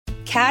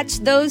Catch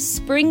those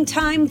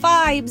springtime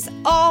vibes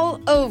all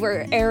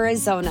over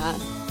Arizona.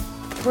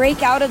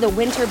 Break out of the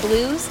winter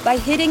blues by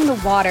hitting the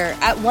water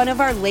at one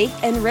of our lake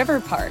and river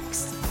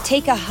parks.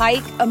 Take a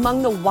hike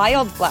among the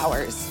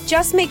wildflowers.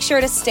 Just make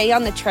sure to stay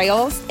on the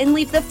trails and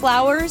leave the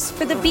flowers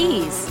for the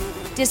bees.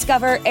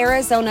 Discover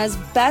Arizona's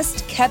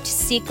best-kept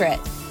secret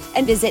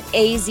and visit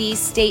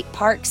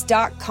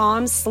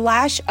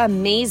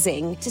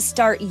azstateparks.com/amazing to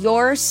start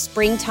your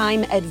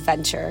springtime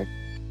adventure.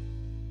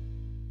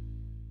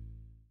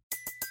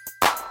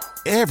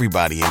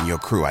 Everybody in your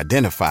crew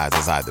identifies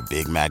as either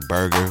Big Mac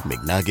Burger,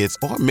 McNuggets,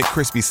 or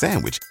McCrispy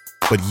Sandwich.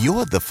 But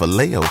you're the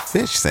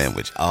Filet-O-Fish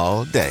Sandwich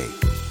all day.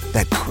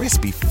 That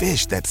crispy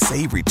fish, that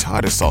savory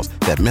tartar sauce,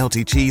 that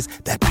melty cheese,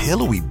 that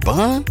pillowy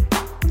bun.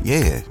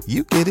 Yeah,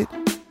 you get it.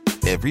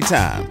 Every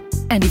time.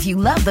 And if you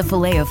love the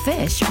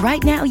Filet-O-Fish,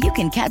 right now you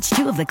can catch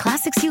 2 of the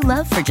classics you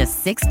love for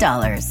just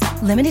 $6.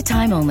 Limited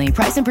time only.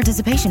 Price and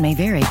participation may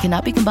vary.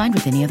 Cannot be combined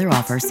with any other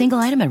offer. Single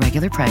item at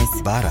regular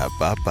price.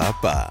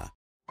 Ba-da-ba-ba-ba.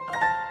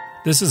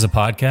 This is a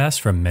podcast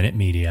from Minute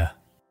Media.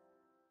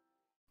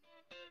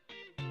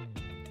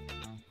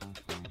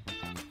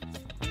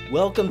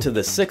 Welcome to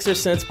the Sixer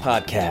Sense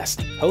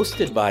podcast,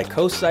 hosted by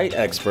co-site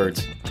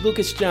experts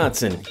Lucas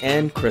Johnson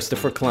and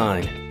Christopher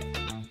Klein.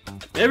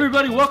 Hey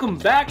everybody, welcome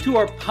back to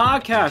our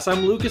podcast.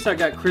 I'm Lucas, I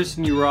got Chris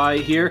and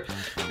Uriah here,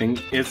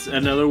 and it's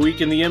another week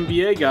in the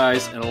NBA,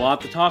 guys, and a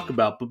lot to talk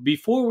about. But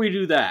before we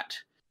do that,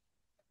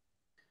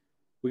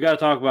 we got to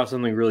talk about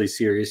something really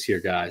serious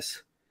here,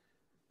 guys.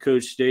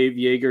 Coach Dave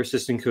Joerger,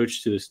 assistant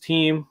coach to his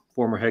team,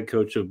 former head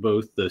coach of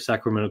both the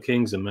Sacramento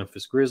Kings and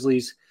Memphis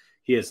Grizzlies.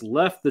 He has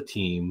left the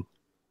team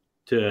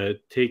to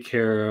take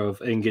care of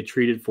and get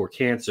treated for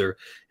cancer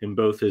in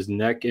both his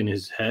neck and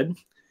his head.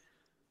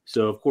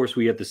 So, of course,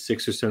 we at the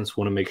Sixer Sense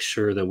want to make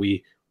sure that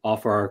we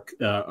offer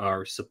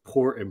our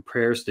support and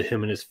prayers to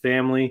him and his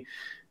family.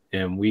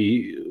 And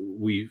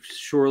we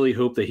surely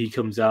hope that he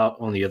comes out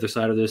on the other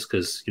side of this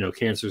because, you know,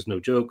 cancer is no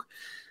joke.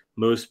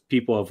 Most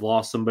people have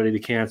lost somebody to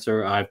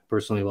cancer. I've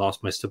personally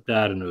lost my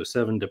stepdad in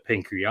 2007 to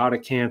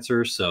pancreatic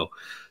cancer. So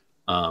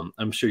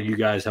I'm sure you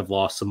guys have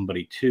lost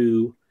somebody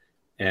too.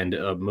 And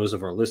most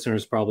of our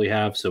listeners probably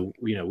have. So,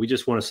 you know, we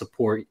just want to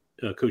support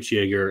Coach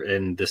Joerger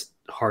in this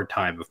hard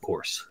time, of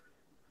course.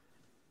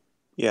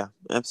 Yeah,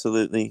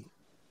 absolutely.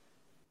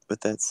 With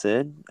that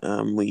said,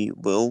 we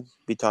will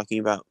be talking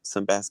about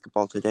some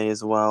basketball today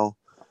as well.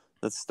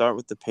 Let's start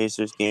with the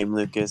Pacers game,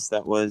 Lucas.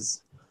 That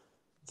was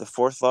the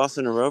 4th loss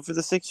in a row for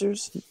the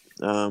Sixers.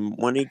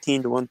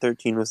 118 to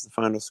 113 was the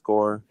final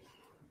score.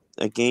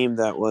 A game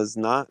that was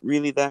not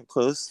really that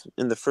close.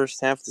 In the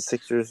first half, the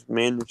Sixers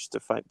managed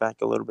to fight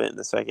back a little bit in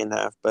the second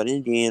half, but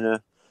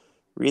Indiana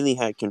really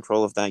had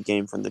control of that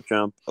game from the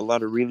jump. A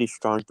lot of really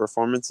strong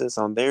performances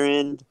on their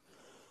end.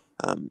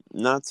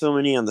 Not so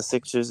many on the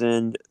Sixers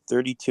end.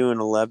 32 and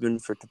 11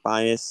 for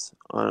Tobias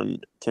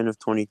on 10 of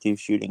 22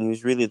 shooting. He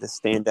was really the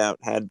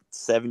standout. Had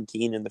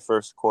 17 in the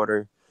first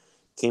quarter.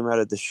 Came out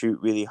of the shoot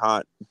really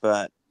hot.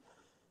 But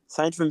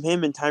aside from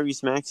him and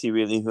Tyrese Maxey,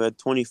 really, who had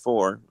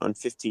 24 on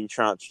 15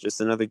 shots, just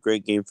another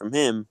great game from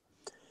him.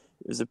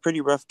 It was a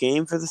pretty rough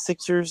game for the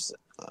Sixers.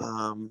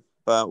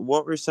 But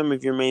what were some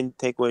of your main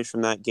takeaways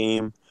from that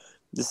game?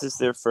 This is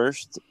their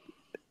first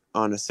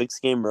on a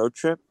 6-game road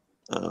trip.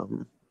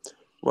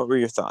 What were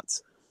your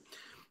thoughts?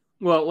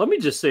 Well, let me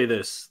just say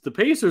this. The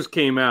Pacers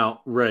came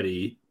out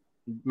ready.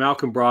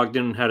 Malcolm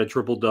Brogdon had a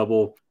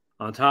triple-double.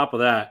 On top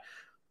of that,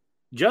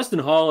 Justin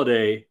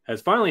Holiday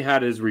has finally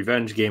had his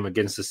revenge game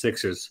against the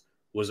Sixers.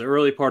 Was the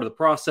early part of the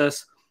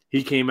process.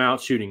 He came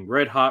out shooting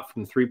red hot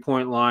from the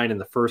three-point line in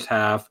the first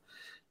half.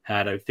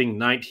 Had, I think,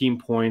 19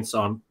 points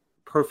on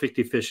perfect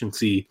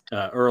efficiency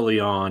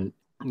early on.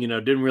 You know,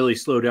 didn't really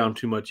slow down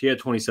too much. He had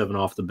 27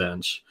 off the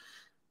bench.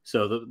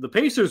 So the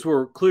Pacers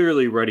were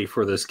clearly ready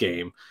for this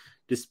game.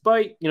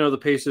 Despite, you know, the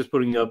Pacers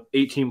putting up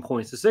 18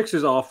 points, the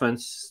Sixers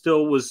offense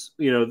still was,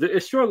 you know,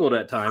 it struggled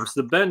at times.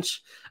 The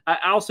bench,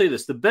 I'll say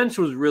this, the bench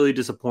was really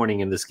disappointing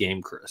in this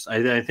game, Chris.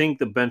 I think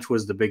the bench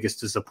was the biggest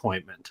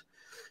disappointment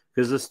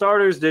because the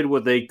starters did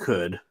what they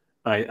could,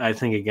 I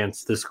think,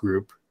 against this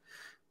group.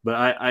 But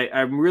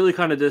I'm really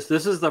kind of this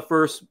is the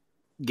first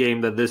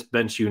game that this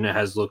bench unit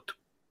has looked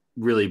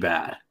really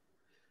bad.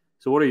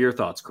 So what are your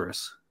thoughts,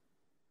 Chris?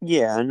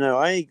 Yeah, no,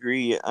 I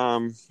agree. I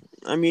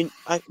mean,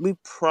 we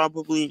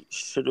probably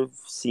should have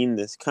seen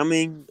this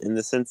coming in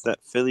the sense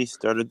that Philly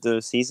started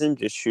the season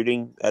just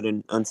shooting at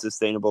an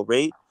unsustainable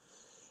rate.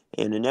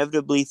 And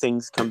inevitably,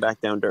 things come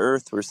back down to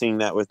earth. We're seeing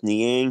that with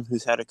Niang,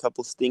 who's had a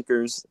couple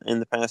stinkers in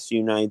the past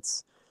few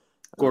nights.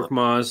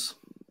 Korkmaz,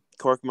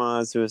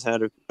 who has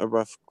had a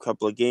rough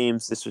couple of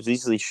games. This was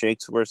easily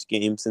Shake's worst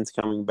game since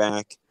coming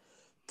back.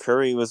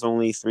 Curry was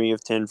only 3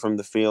 of 10 from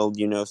the field,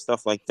 you know,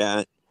 stuff like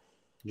that.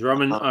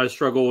 Drummond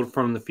struggled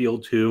from the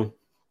field too.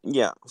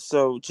 Yeah,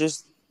 so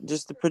just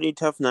a pretty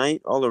tough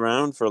night all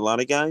around for a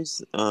lot of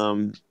guys. There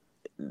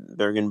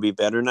are going to be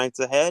better nights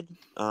ahead,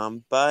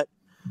 but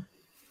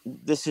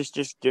this is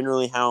just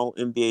generally how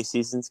NBA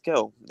seasons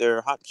go. There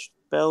are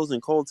spells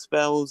and cold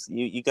spells.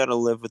 You got to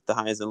live with the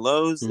highs and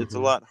lows. It's a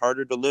lot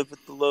harder to live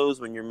with the lows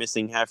when you're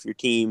missing half your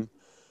team,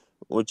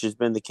 which has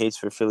been the case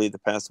for Philly the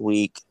past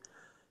week.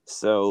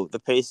 So the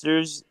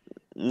Pacers,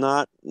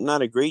 not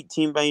a great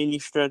team by any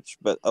stretch,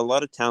 but a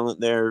lot of talent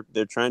there.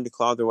 They're trying to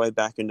claw their way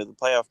back into the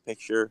playoff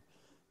picture.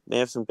 They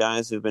have some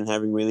guys who've been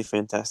having really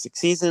fantastic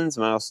seasons.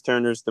 Miles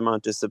Turner's,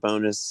 Domantas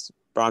Sabonis,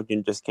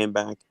 Brogdon just came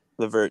back,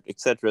 LeVert,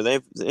 etc. They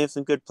have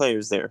some good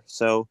players there.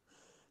 So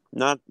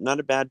not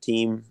a bad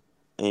team.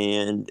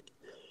 And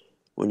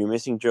when you're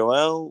missing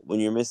Joel, when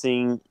you're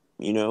missing,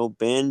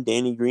 Ben,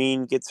 Danny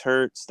Green gets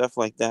hurt, stuff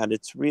like that,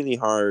 it's really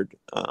hard.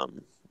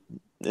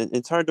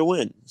 It's hard to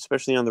win,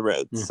 especially on the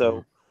road.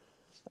 So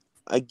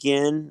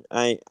again,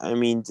 I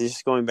mean,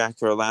 just going back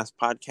to our last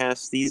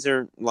podcast, these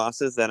are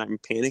losses that I'm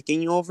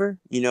panicking over.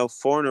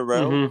 4 in a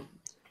row,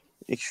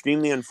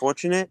 extremely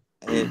unfortunate.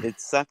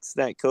 It sucks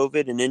that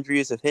COVID and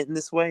injuries have hit in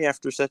this way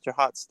after such a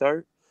hot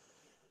start.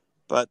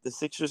 But the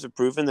Sixers have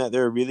proven that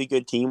they're a really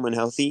good team when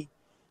healthy.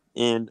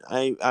 And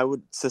I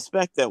would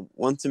suspect that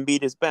once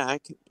Embiid is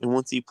back and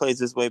once he plays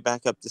his way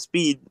back up to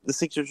speed, the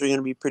Sixers are going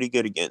to be pretty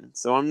good again.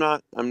 So I'm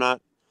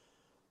not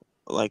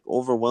like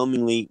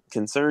overwhelmingly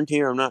concerned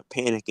here. I'm not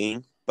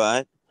panicking,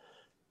 but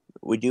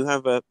we do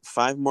have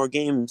 5 more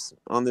games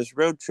on this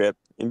road trip.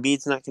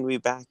 Embiid's not going to be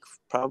back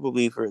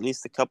probably for at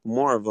least a couple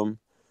more of them.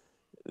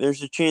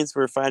 There's a chance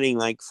we're fighting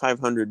like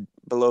 500,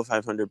 below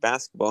 500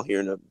 basketball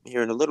here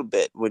in a little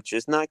bit, which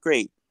is not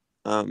great.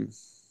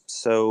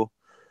 So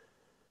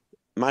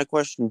my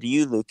question to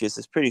you, Lucas,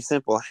 is pretty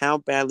simple. How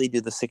badly do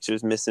the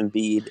Sixers miss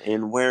Embiid,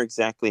 and where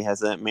exactly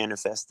has that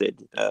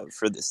manifested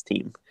for this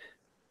team?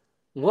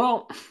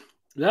 Well,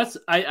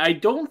 I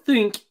don't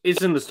think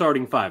it's in the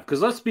starting 5,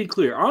 because let's be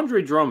clear,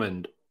 Andre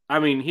Drummond, I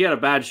mean, he had a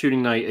bad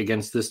shooting night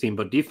against this team,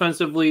 but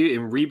defensively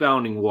and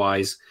rebounding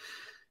wise,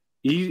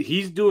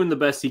 he's doing the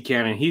best he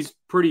can, and he's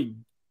pretty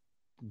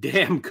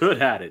damn good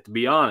at it, to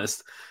be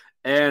honest.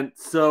 And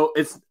so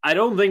I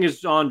don't think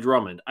it's on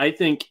Drummond. I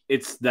think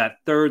it's that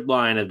third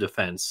line of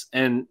defense.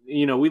 And,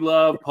 we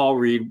love Paul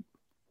Reed,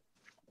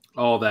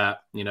 all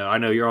that. I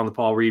know you're on the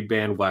Paul Reed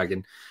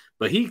bandwagon,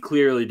 but he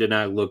clearly did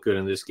not look good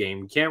in this game.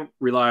 You can't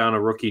rely on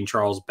a rookie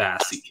Charles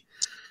Bassey.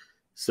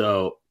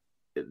 So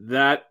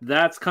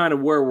that's kind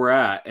of where we're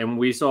at. And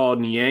we saw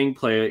Niang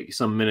play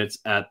some minutes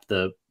at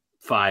the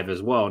 5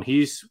 as well. And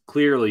he's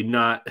clearly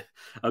not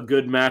a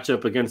good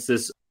matchup against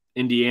this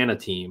Indiana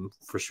team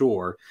for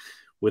sure,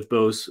 with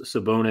both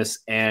Sabonis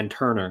and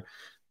Turner.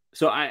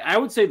 So I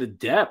would say the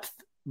depth,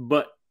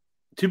 but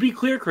to be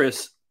clear,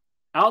 Chris,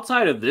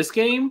 outside of this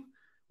game,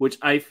 which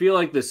I feel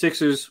like the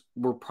Sixers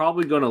were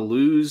probably going to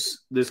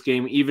lose this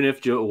game even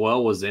if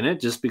Joel was in it,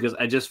 just because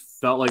I just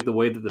felt like the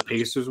way that the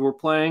Pacers were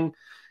playing,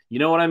 you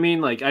know what I mean?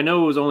 Like, I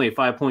know it was only a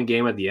 5-point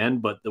game at the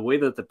end, but the way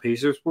that the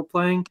Pacers were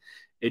playing,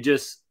 it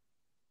just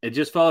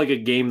felt like a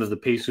game that the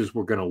Pacers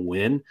were going to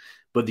win.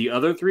 But the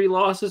other 3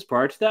 losses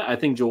prior to that, I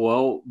think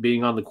Joel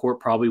being on the court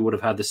probably would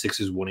have had the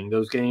Sixers winning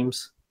those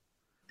games.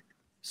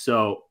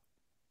 So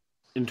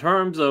in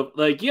terms of,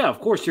 of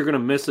course you're going to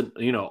miss an,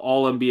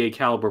 all NBA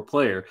caliber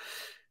player,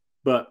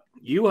 but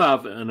you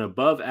have an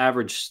above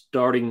average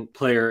starting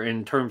player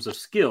in terms of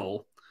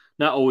skill,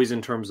 not always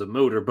in terms of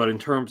motor, but in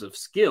terms of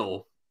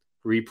skill,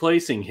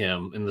 replacing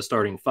him in the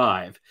starting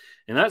 5.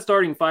 And that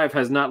starting 5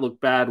 has not looked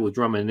bad with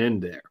Drummond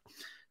in there.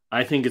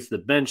 I think it's the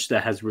bench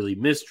that has really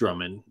missed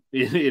Drummond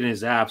in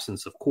his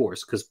absence, of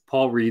course, because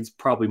Paul Reed's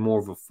probably more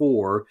of a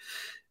 4,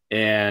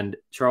 and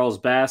Charles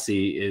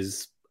Bassey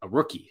is a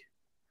rookie,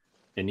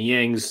 and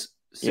Niang's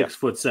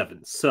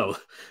 6'7". So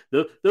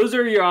those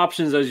are your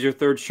options as your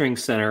third string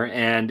center,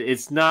 and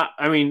it's not.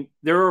 I mean,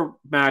 there are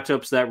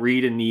matchups that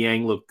Reed and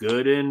Niang look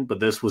good in, but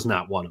this was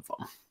not one of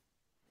them.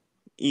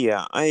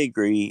 Yeah, I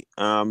agree.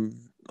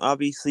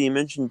 Obviously, you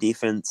mentioned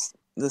defense.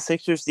 The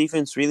Sixers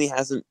defense really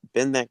hasn't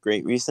been that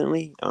great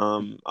recently.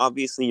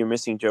 Obviously, you're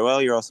missing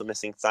Joel. You're also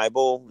missing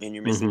Thibault, and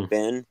you're missing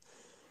Ben.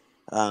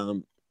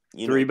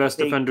 3 best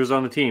defenders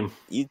on the team.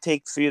 You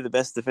take 3 of the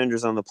best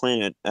defenders on the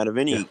planet out of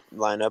any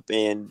lineup,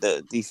 and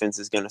the defense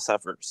is going to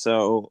suffer.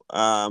 So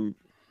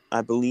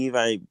I believe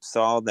I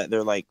saw that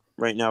they're right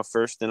now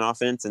first in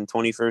offense and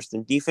 21st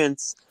in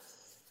defense.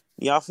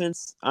 The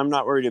offense, I'm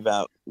not worried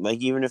about.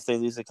 Even if they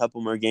lose a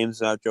couple more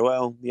games without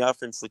Joel, the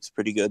offense looks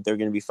pretty good. They're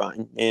going to be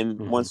fine.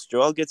 And once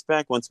Joel gets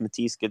back, once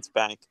Matisse gets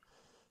back,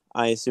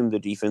 I assume the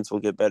defense will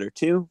get better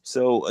too.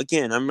 So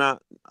again,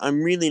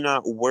 I'm really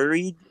not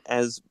worried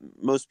as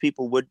most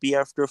people would be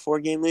after a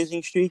 4-game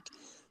losing streak.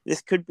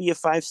 This could be a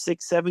 5,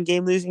 6,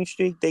 7-game losing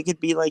streak. They could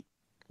be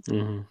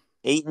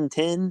 8 and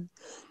 10.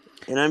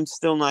 And I'm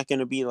still not going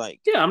to be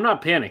I'm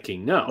not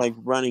panicking. No,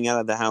 running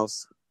out of the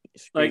house.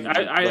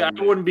 I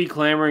wouldn't be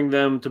clamoring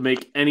them to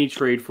make any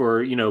trade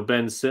for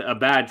a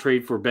bad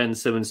trade for Ben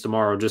Simmons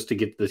tomorrow just to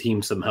get the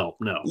team some help.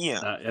 No,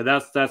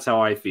 that's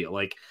how I feel.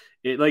 Like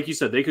you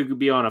said, they could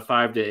be on a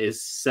 5 to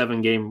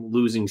 7-game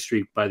losing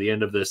streak by the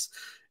end of this,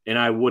 and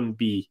I wouldn't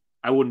be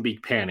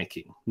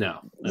panicking. No,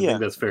 I think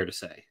that's fair to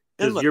say,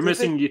 because you're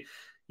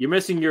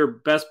missing your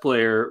best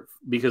player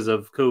because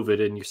of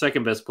COVID, and your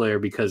second best player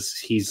because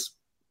he's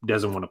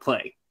doesn't want to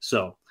play.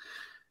 So,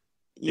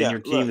 Yeah, and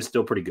your team is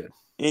still pretty good.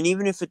 And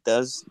even if it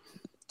does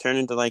turn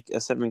into like a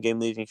 7-game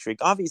losing streak,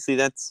 obviously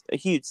that's a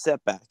huge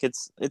setback.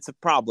 It's a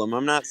problem.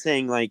 I'm not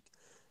saying like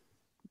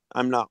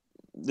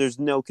there's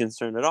no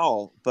concern at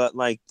all, but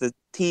like the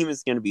team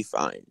is going to be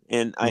fine.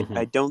 And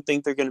I don't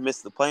think they're going to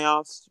miss the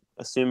playoffs,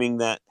 assuming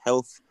that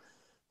health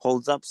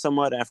holds up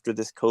somewhat after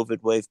this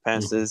COVID wave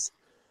passes.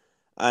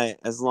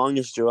 As long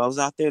as Joel's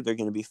out there, they're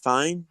going to be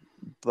fine.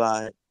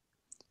 But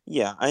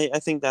yeah, I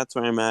think that's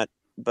where I'm at.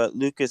 But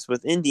Lucas,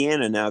 with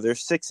Indiana now, they're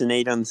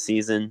 6-8 on the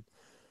season.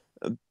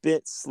 A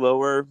bit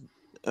slower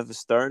of a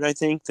start, I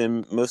think,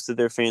 than most of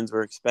their fans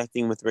were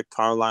expecting with Rick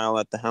Carlisle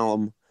at the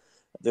helm.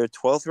 They're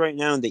 12th right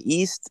now in the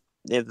East.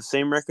 They have the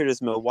same record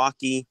as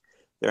Milwaukee.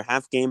 They're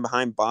half game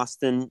behind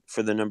Boston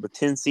for the number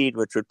 10 seed,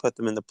 which would put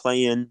them in the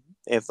play-in.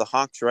 They have the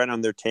Hawks right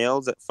on their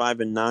tails at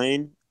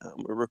 5-9.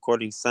 We're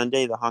recording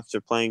Sunday. The Hawks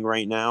are playing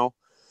right now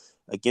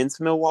against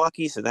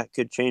Milwaukee, so that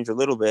could change a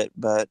little bit.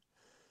 But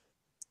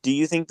do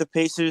you think the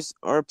Pacers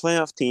are a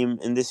playoff team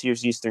in this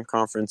year's Eastern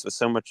Conference with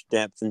so much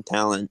depth and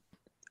talent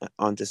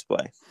on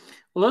display?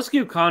 Well, let's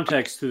give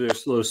context to their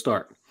slow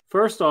start.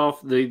 First off,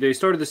 they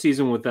started the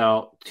season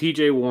without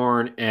TJ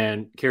Warren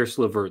and Karis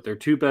LeVert, their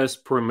two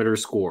best perimeter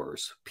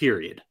scorers,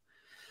 period.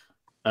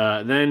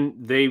 Then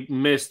they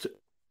missed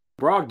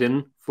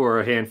Brogdon for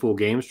a handful of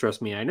games.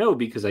 Trust me, I know,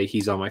 because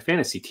he's on my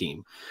fantasy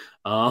team.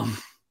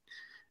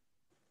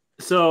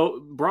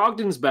 So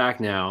Brogdon's back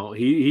now.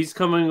 He's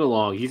coming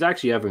along. He's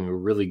actually having a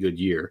really good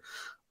year.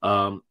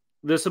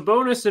 The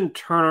Sabonis and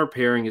Turner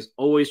pairing is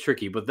always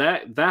tricky, but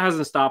that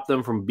hasn't stopped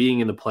them from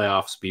being in the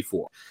playoffs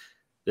before.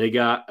 They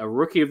got a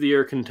Rookie of the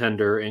Year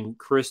contender in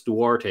Chris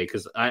Duarte,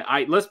 because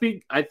I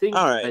think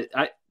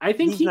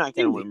he's not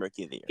going to win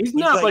Rookie of the Year. He's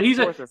not, like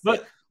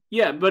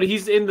but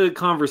he's in the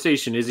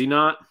conversation, is he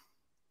not?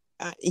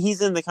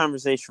 He's in the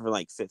conversation for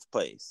like 5th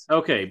place.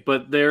 Okay,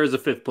 but there is a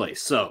 5th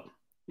place. So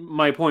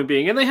my point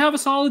being, and they have a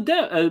solid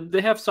depth.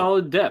 They have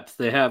solid depth.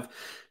 They have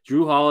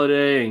Drew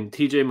Holiday and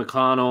T.J.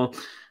 McConnell.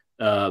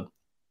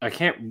 I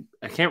can't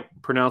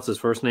pronounce his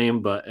first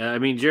name, but I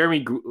mean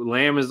Jeremy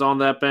Lamb is on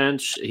that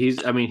bench. He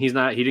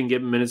didn't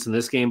get minutes in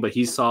this game, but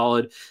he's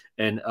solid.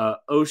 And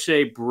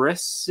O'Shea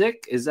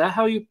Brissett, is that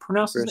how you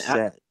pronounce his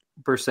name?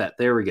 Brissett.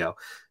 There we go.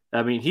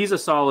 I mean, he's a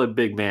solid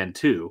big man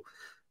too.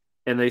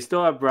 And they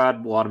still have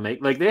Brad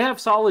Wanamaker. Like, they have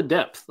solid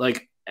depth.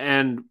 Like,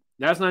 and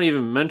that's not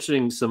even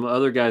mentioning some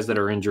other guys that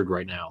are injured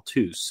right now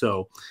too.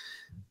 So,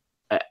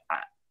 I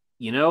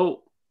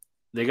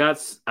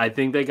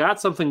think they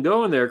got something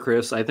going there,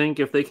 Chris. I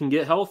think if they can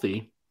get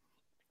healthy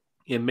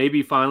and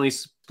maybe finally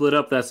split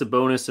up that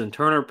Sabonis and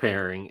Turner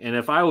pairing, and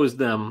if I was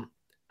them,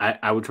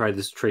 I would try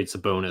this trade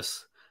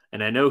Sabonis.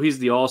 And I know he's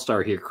the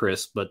all-star here,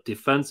 Chris, but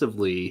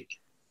defensively,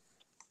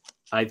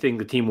 I think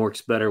the team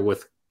works better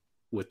with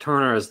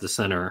Turner as the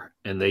center,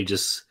 and they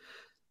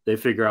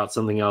figure out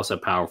something else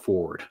at power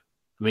forward.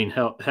 I mean,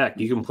 heck,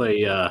 you can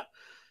play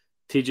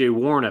TJ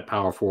Warren at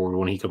power forward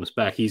when he comes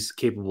back. He's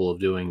capable of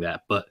doing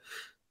that, but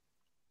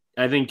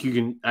I think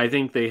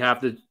they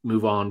have to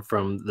move on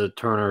from the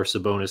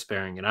Turner-Sabonis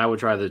pairing, and I would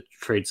try to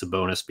trade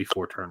Sabonis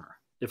before Turner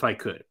if I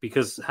could,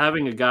 because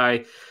having a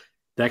guy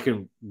that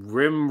can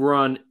rim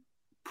run,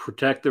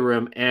 protect the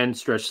rim, and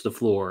stretch the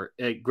floor.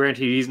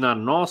 Granted, he's not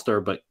an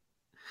all-star, but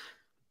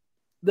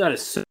that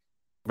is so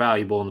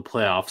valuable in the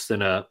playoffs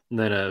than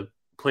a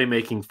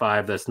playmaking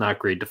 5 that's not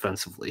great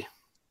defensively.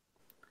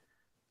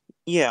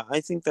 Yeah,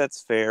 I think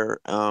that's fair.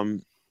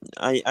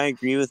 I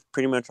agree with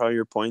pretty much all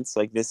your points.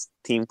 Like, this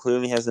team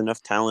clearly has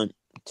enough talent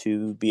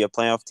to be a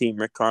playoff team.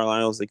 Rick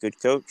Carlisle is a good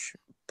coach,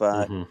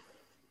 but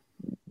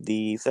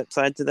the flip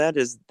side to that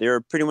is there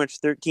are pretty much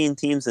 13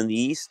 teams in the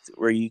East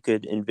where you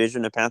could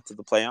envision a path to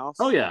the playoffs.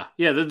 Oh yeah.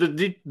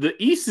 The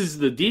East is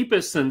the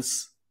deepest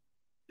since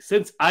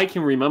I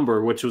can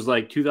remember, which was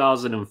like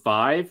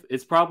 2005.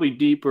 It's probably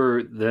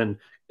deeper than.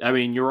 I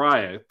mean,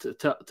 Uriah,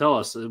 tell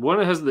us, when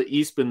has the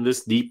East been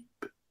this deep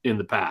in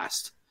the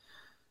past?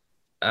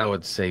 I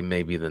would say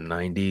maybe the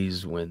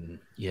 90s,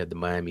 when you had the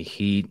Miami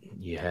Heat,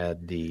 you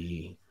had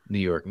the New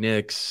York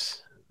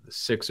Knicks, the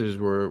Sixers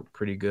were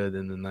pretty good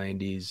in the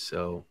 90s.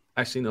 So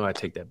actually, no, I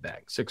take that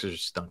back.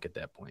 Sixers stunk at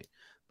that point.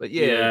 But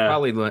yeah.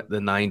 Probably the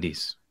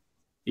 90s.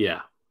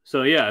 Yeah.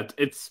 So yeah,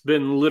 it's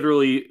been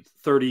literally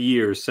 30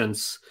 years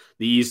since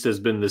the East has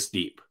been this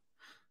deep.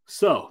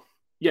 So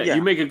yeah.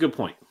 You make a good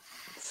point.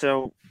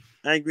 So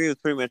I agree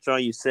with pretty much all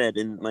you said,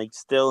 and like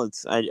still,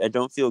 I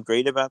don't feel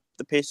great about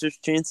the Pacers'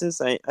 chances.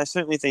 I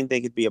certainly think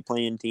they could be a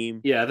play-in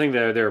team. Yeah, I think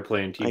they're a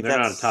play-in team. Like, they're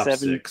not a top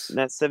 6.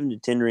 That 7 to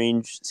 10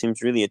 range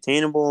seems really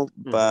attainable,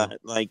 but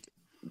like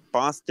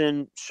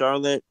Boston,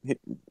 Charlotte,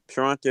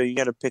 Toronto, you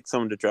got to pick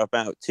someone to drop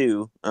out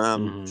too.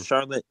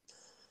 Charlotte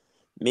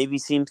maybe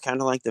seems kind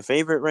of like the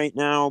favorite right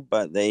now,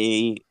 but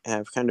they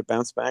have kind of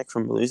bounced back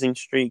from a losing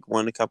streak,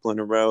 won a couple in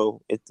a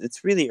row.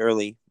 It's really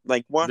early.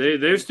 Like,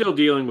 they're still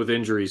dealing with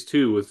injuries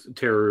too, with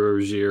Terry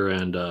Rozier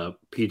and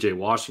PJ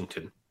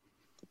Washington.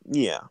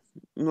 Yeah,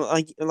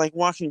 like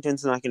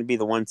Washington's not going to be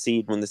the 1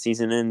 seed when the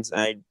season ends.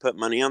 I'd put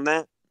money on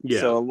that. Yeah.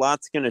 So a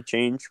lot's going to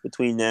change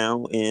between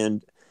now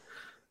and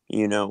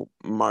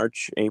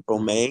March, April,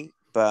 May.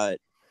 But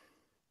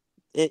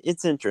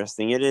it's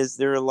interesting.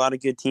 There are a lot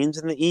of good teams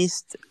in the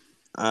East.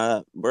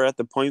 We're at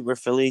the point where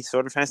Philly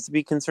sort of has to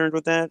be concerned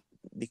with that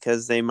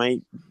because they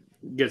might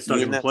get stuck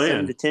be in the that play-in.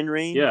 7 to 10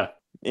 range. Yeah.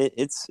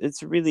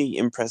 It's a really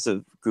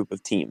impressive group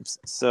of teams.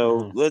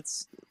 So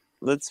let's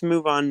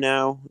move on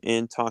now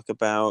and talk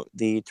about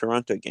the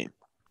Toronto game.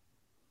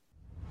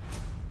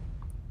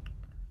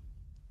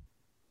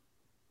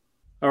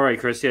 All right,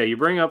 Chris. Yeah, you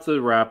bring up the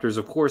Raptors.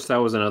 Of course, that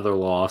was another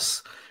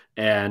loss.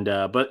 And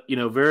but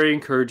very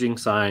encouraging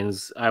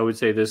signs. I would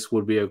say this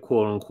would be a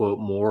quote unquote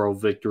moral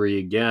victory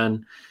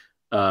again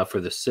for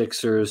the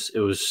Sixers. It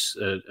was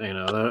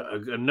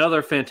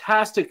another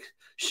fantastic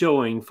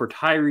showing for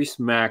Tyrese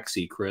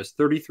Maxey, Chris.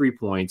 33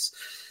 points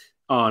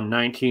on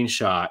 19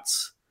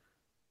 shots,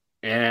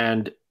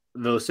 and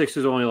the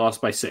Sixers only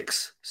lost by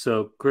 6.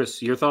 So,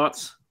 Chris, your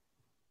thoughts?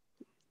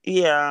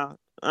 Yeah,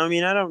 I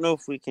mean, I don't know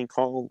if we can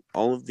call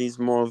all of these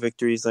moral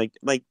victories like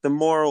the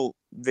moral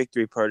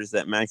victory part is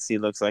that Maxey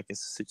looks like a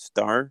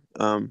star.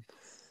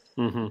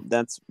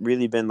 That's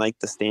really been like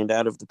the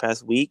standout of the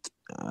past week.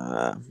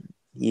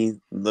 He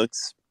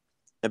looks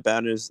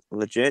about as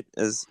legit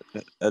as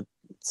a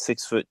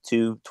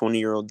 6'2",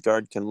 20-year-old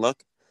guard can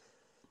look.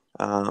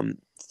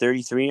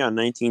 33 on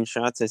 19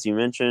 shots, as you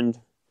mentioned.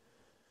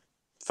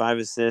 5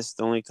 assists,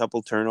 only a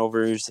couple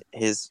turnovers.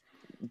 His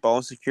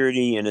ball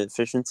security and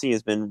efficiency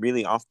has been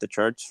really off the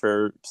charts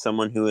for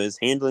someone who is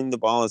handling the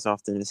ball as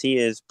often as he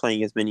is,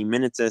 playing as many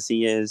minutes as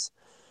he is.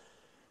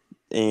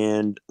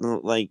 And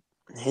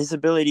his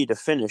ability to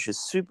finish is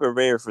super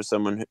rare for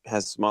someone who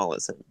as small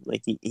as him.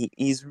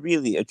 He's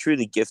really a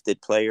truly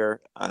gifted player.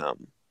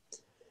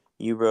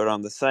 You wrote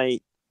on the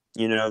site,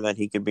 that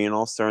he could be an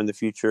all-star in the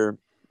future.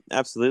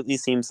 Absolutely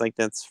seems like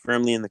that's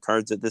firmly in the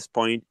cards at this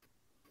point.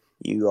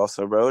 You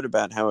also wrote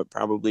about how it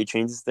probably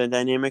changes the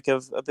dynamic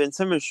of a Ben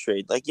Simmons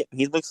trade.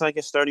 He looks like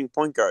a starting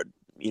point guard.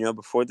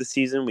 Before the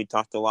season, we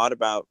talked a lot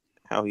about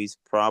how he's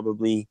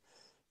probably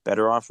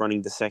better off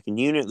running the second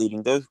unit,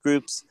 leading those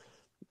groups.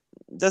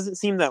 Doesn't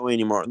seem that way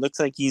anymore. It looks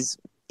like he's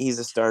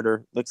a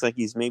starter. Looks like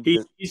he's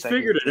maybe he's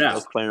figured it out.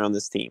 Best player on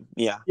this team.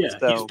 Yeah. Yeah,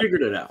 he's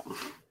figured it out.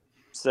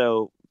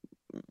 So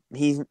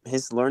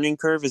his learning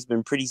curve has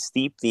been pretty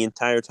steep the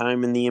entire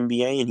time in the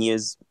NBA, and he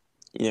has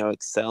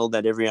excelled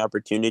at every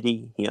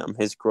opportunity.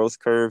 His growth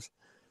curve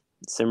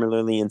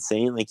similarly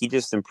insane. He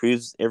just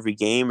improves every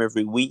game,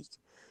 every week.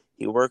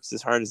 He works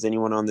as hard as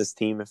anyone on this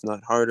team, if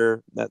not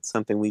harder. That's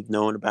something we've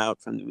known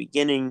about from the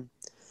beginning.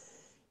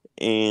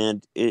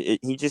 And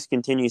he just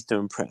continues to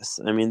impress.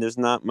 I mean, there's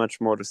not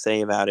much more to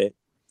say about it.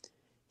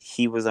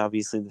 He was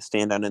obviously the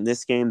standout in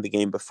this game. The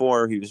game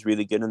before, he was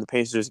really good in the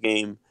Pacers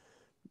game.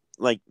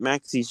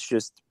 Maxey's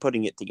just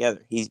putting it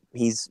together. He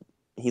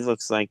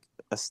looks like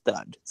a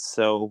stud.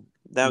 So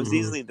that was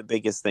easily the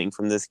biggest thing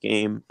from this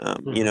game.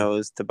 It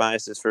was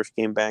Tobias's first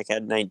game back,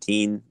 had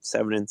 19,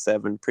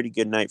 7-7, pretty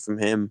good night from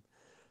him.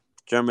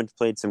 Drummond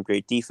played some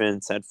great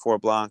defense, had 4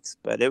 blocks,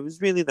 but it was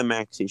really the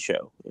Maxey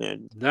show.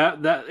 And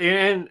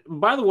and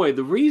by the way,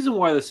 the reason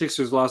why the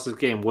Sixers lost this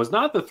game was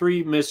not the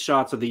 3 missed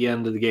shots at the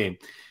end of the game.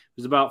 It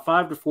was about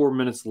 5 to 4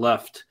 minutes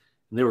left,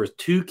 and there was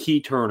 2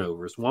 key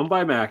turnovers, one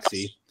by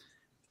Maxey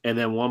and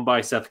then one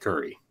by Seth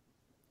Curry.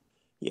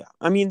 Yeah,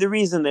 I mean, the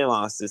reason they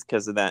lost is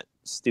because of that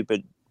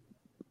stupid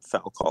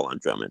foul call on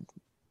Drummond.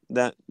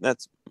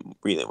 That's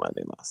really why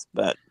they lost.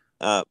 But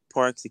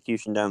poor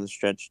execution down the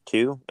stretch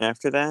too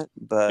after that.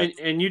 But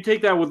and you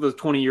take that with a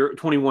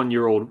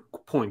 21-year-old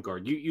point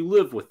guard. You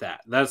live with that.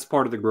 That's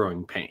part of the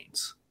growing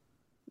pains.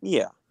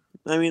 Yeah,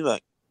 I mean,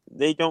 look,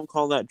 they don't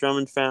call that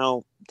Drummond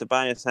foul.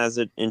 Tobias has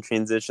it in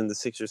transition. The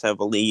Sixers have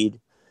a lead.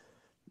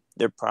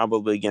 They're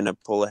probably gonna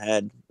pull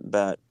ahead,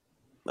 but.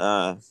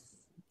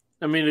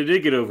 I mean, it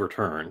did get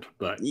overturned,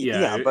 but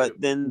yeah. But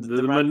then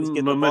the Raptors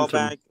get the ball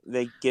back.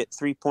 They get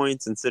 3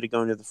 points instead of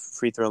going to the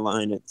free throw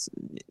line.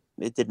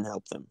 It didn't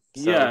help them.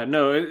 So, yeah,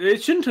 no,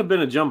 it shouldn't have been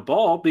a jump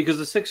ball because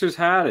the Sixers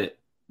had it.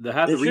 They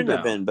had the rebound. It shouldn't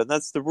have been, but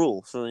that's the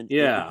rule. So then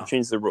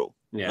change the rule.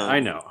 Yeah, I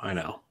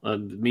know.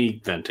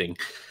 Me venting.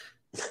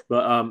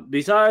 But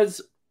besides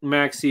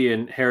Maxey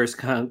and Harris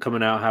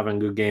coming out having a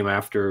good game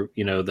after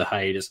the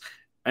hiatus,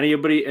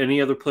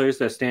 any other players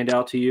that stand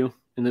out to you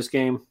in this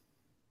game?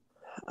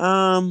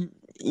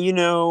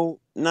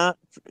 Not.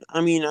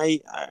 I mean, I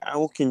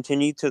will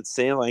continue to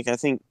say I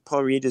think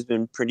Paul Reed has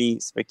been pretty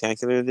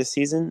spectacular this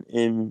season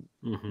in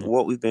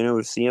what we've been able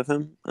to see of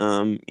him.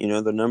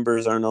 The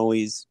numbers aren't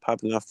always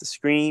popping off the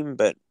screen,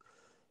 but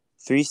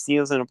 3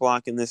 steals and a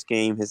block in this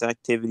game. His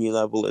activity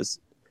level is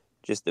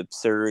just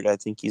absurd. I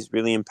think he's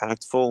really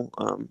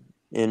impactful.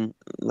 In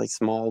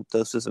small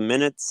doses of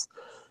minutes.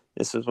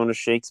 This was one of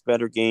Shake's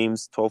better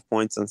games. 12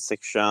 points on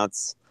 6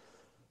 shots.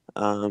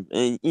 And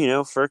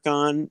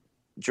Furkan,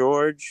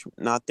 George,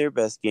 not their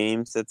best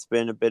games. That's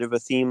been a bit of a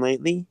theme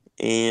lately,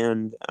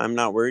 and I'm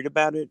not worried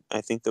about it. I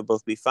think they'll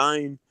both be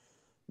fine,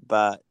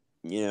 but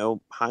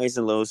highs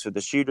and lows for the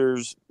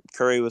shooters.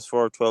 Curry was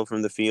 4 of 12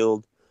 from the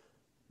field.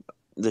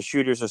 The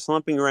shooters are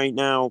slumping right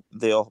now.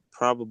 They'll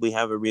probably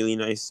have a really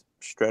nice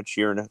stretch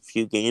here in a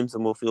few games,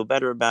 and we'll feel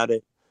better about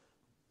it.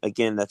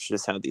 again, that's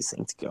just how these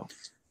things go.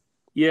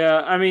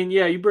 Yeah, I mean,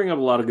 you bring up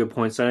a lot of good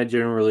points, and I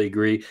generally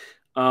agree.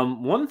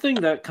 One thing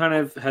that kind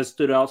of has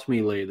stood out to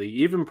me lately,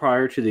 even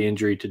prior to the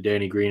injury to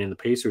Danny Green in the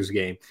Pacers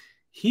game,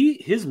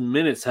 his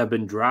minutes have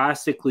been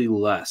drastically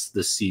less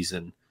this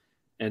season.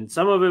 And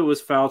some of it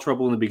was foul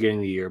trouble in the beginning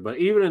of the year. But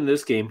even in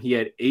this game, he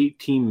had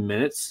 18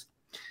 minutes.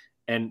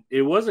 And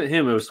it wasn't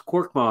him. It was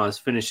Korkmaz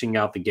finishing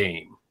out the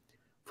game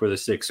for the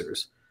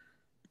Sixers.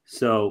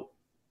 So,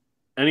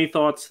 any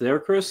thoughts there,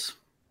 Chris?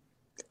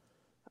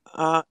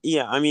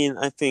 Yeah, I mean,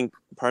 I think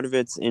part of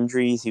it's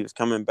injuries. He was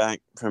coming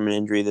back from an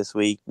injury this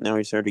week. Now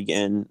he's hurt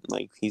again.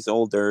 Like, he's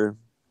older.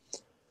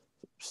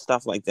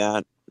 Stuff like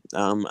that.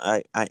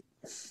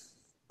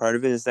 Part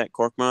of it is that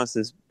Korkmaz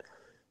has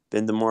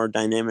been the more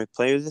dynamic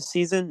player this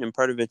season, and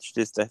part of it's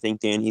just I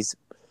think Danny's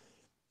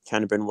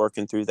kind of been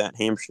working through that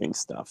hamstring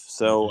stuff.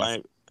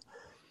 So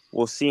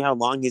we'll see how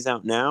long he's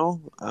out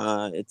now.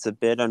 It's a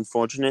bit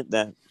unfortunate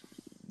that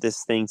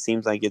this thing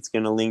seems like it's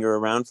going to linger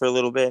around for a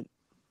little bit.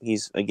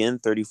 He's, again,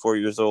 34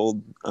 years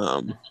old,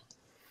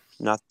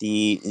 not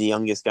the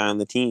youngest guy on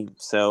the team.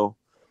 So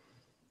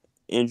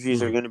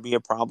injuries are going to be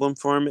a problem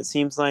for him, it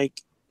seems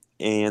like,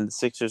 and the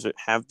Sixers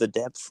have the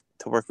depth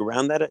to work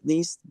around that at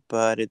least,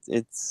 but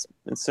it's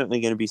certainly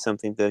going to be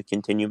something to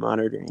continue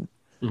monitoring.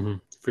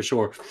 For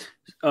sure.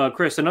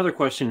 Chris, another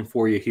question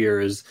for you here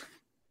is,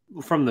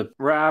 from the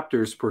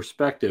Raptors'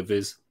 perspective,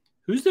 is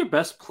who's their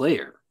best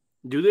player?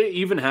 Do they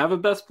even have a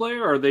best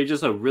player, or are they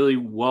just a really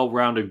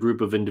well-rounded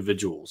group of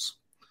individuals?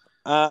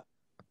 I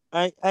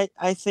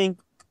think,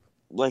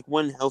 like,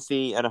 when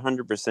healthy at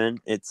 100%,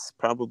 it's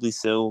probably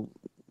still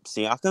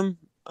Siakam.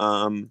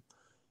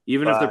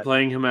 Even if they're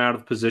playing him out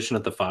of position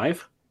at the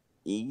 5?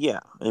 Yeah,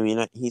 I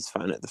mean, he's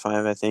fine at the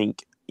 5, I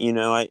think. You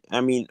know,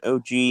 I mean,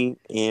 OG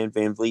and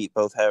Van Vliet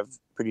both have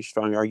pretty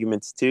strong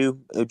arguments,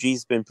 too.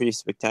 OG's been pretty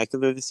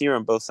spectacular this year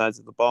on both sides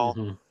of the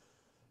ball.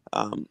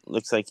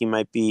 Looks like he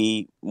might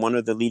be one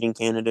of the leading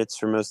candidates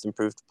for most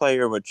improved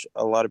player, which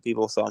a lot of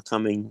people saw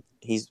coming.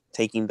 He's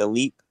taking the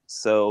leap.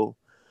 So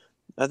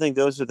I think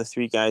those are the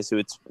three guys who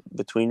it's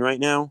between right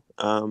now.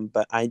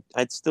 But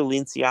I'd still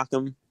lean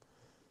Siakam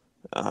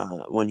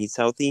when he's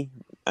healthy.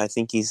 I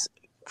think he's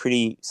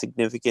pretty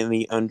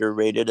significantly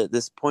underrated at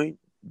this point,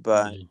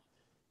 but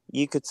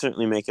you could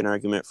certainly make an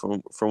argument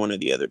for one of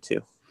the other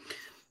two.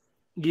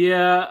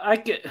 Yeah,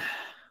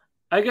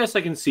 I guess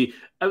I can see.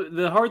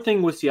 The hard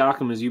thing with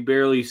Siakam is you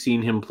barely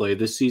seen him play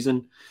this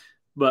season,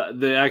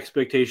 but the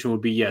expectation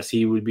would be, yes,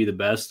 he would be the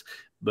best.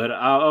 But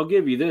I'll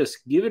give you this.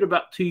 Give it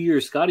about 2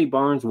 years, Scotty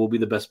Barnes will be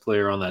the best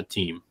player on that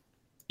team,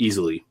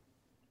 easily.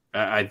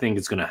 I think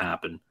it's going to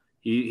happen.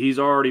 He's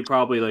already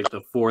probably like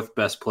the 4th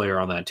best player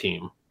on that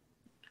team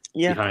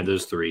behind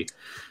those 3.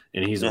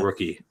 And he's a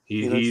rookie.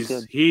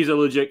 He's a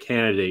legit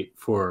candidate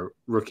for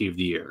Rookie of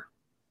the Year.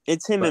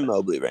 It's him and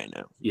Mobley right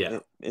now. Yeah.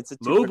 It's a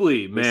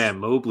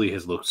Mobley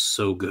has looked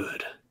so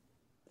good.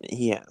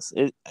 He has.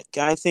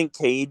 I think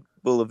Cade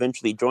will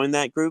eventually join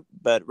that group,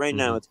 but right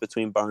now it's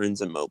between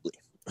Barnes and Mobley.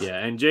 Yeah,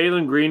 and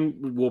Jalen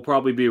Green will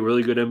probably be a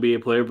really good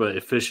NBA player, but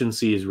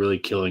efficiency is really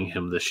killing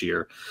him this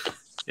year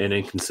and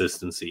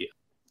inconsistency.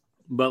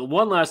 But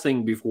one last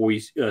thing before we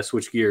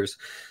switch gears.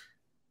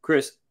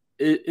 Chris,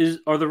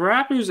 are the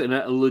Raptors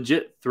a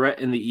legit threat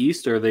in the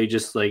East, or are they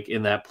just like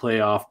in that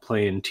playoff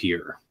play-in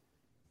tier?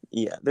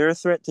 Yeah, they're a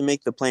threat to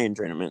make the play-in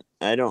tournament.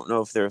 I don't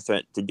know if they're a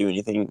threat to do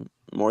anything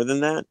more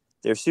than that.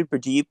 They're super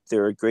deep.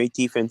 They're a great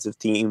defensive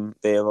team.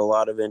 They have a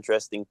lot of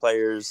interesting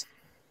players.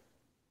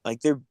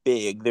 Like, they're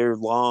big. They're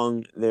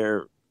long.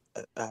 They're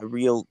a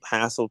real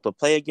hassle to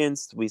play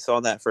against. We saw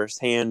that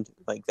firsthand.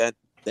 Like, that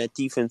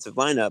defensive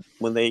lineup,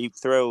 when they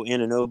throw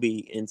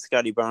Anunoby and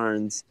Scotty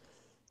Barnes,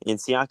 and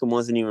Siakam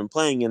wasn't even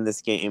playing in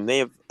this game, they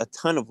have a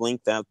ton of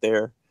length out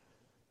there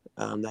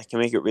that can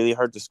make it really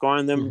hard to score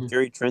on them.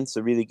 Gary Trent's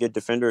a really good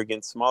defender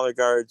against smaller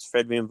guards.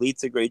 Fred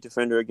VanVleet's a great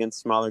defender against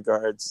smaller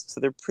guards. So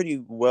they're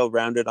pretty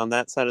well-rounded on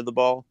that side of the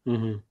ball.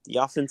 The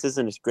offense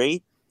isn't as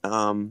great.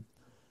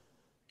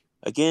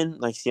 Again,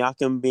 like,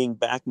 Siakam being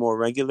back more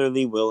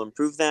regularly will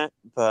improve that,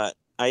 but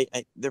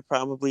they're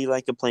probably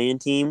like a play-in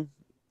team,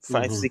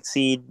 5-6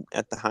 seed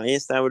at the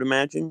highest, I would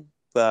imagine,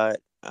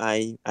 but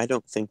I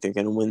don't think they're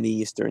going to win the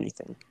East or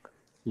anything.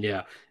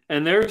 Yeah,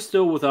 and they're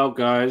still without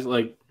guys.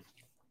 Like,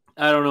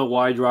 I don't know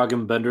why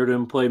Dragan Bender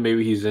didn't play.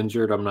 Maybe he's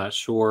injured. I'm not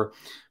sure.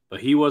 But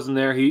he wasn't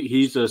there.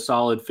 He's a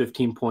solid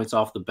 15 points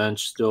off the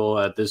bench still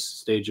at this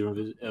stage of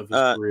his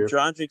career.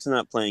 Dragic's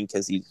not playing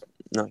because he's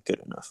not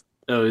good enough.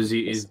 Oh, is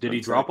he? Did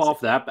he drop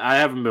off that? I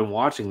haven't been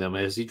watching them.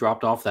 Has he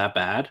dropped off that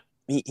bad?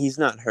 He's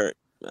not hurt.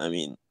 I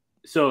mean,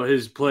 so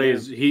his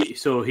plays.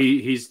 He's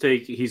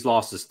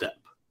lost a step.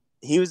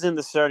 He was in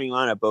the starting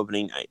lineup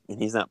opening night,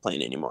 and he's not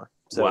playing anymore.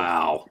 So.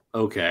 Wow.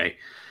 Okay.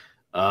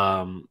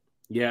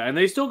 Yeah, and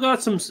they still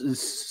got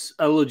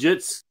a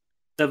legit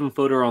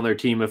 7-footer on their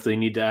team if they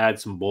need to add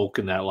some bulk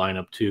in that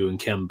lineup too. And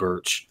Khem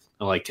Birch,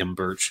 I like Khem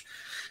Birch,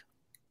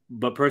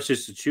 but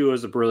Precious Achiuwa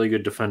is a really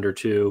good defender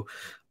too.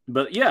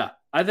 But yeah,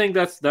 I think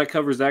that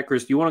covers that.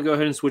 Chris, do you want to go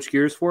ahead and switch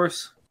gears for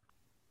us?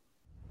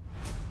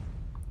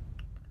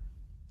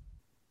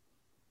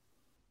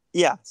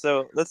 Yeah,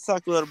 so let's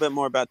talk a little bit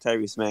more about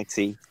Tyrese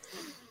Maxey.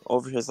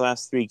 Over his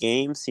last 3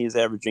 games, he is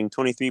averaging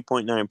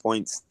 23.9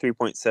 points,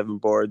 3.7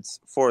 boards,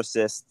 4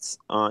 assists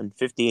on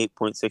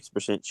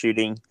 58.6%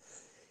 shooting.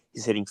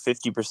 He's hitting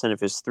 50% of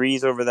his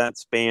threes over that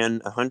span,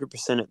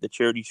 100% at the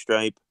charity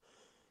stripe.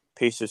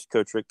 Pacers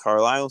coach Rick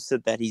Carlisle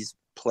said that he's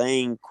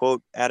playing,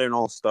 quote, at an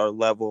all-star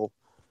level.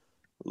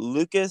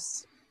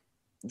 Lucas,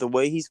 the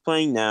way he's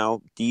playing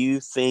now, do you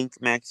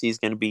think Maxey is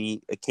going to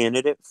be a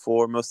candidate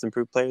for most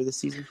improved player this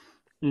season?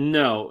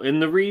 No,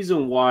 and the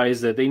reason why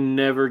is that they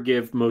never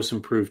give most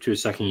improved to a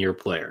second-year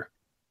player.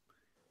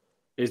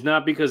 It's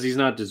not because he's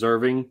not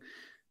deserving,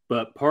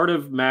 but part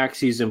of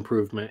Maxey's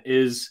improvement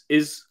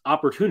is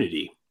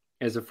opportunity.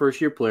 As a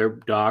first-year player,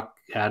 Doc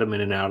had him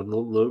in and out of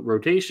the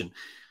rotation.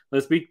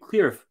 Let's be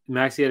clear, if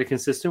Maxey had a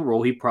consistent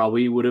role, he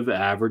probably would have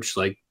averaged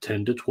like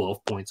 10 to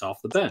 12 points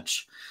off the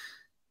bench.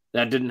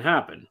 That didn't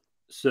happen.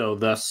 So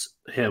thus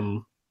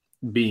him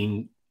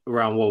being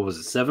around,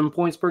 7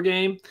 points per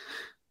game,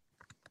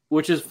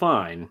 which is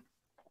fine.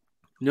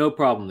 No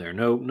problem there.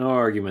 No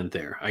argument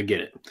there. I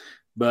get it.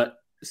 But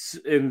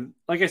and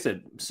like I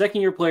said,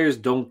 second-year players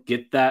don't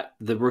get the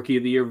Rookie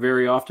of the Year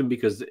very often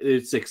because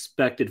it's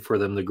expected for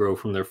them to grow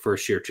from their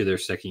first year to their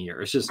second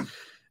year. It's just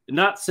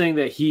not saying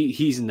that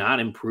he's not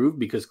improved,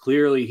 because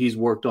clearly he's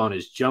worked on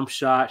his jump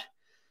shot.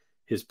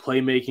 His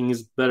playmaking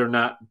is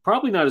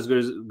probably not as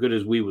good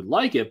as we would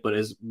like it, but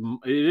it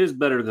is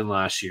better than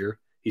last year.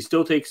 He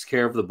still takes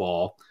care of the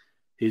ball.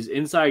 His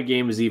inside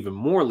game is even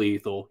more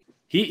lethal.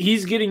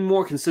 He's getting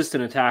more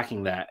consistent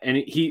attacking that. And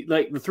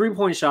the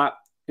 3-point shot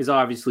is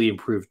obviously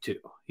improved too.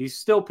 He's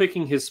still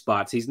picking his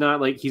spots. He's not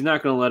going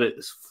to let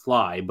it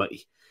fly, but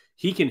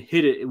he can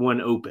hit it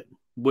when open,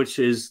 which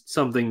is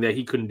something that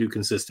he couldn't do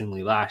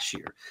consistently last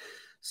year.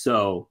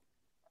 So,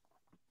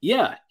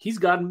 yeah, he's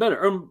gotten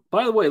better.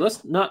 By the way,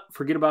 let's not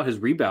forget about his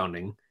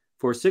rebounding.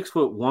 For a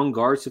 6'1"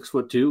 guard,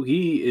 6'2",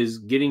 he is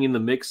getting in the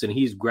mix and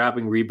he's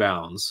grabbing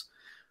rebounds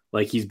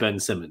like he's Ben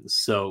Simmons.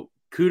 So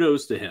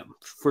kudos to him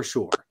for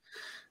sure.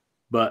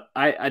 But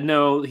I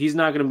know he's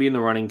not going to be in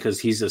the running because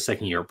he's a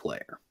second-year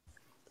player.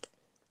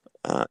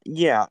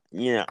 Yeah,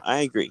 I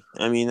agree.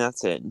 I mean,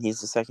 that's it.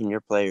 He's a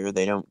second-year player.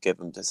 They don't give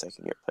him to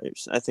second-year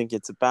players. I think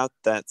it's about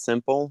that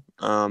simple.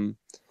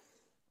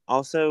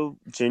 Also,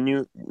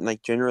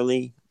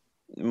 generally,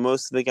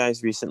 most of the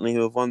guys recently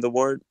who have won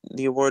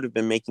the award have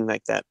been making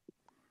like that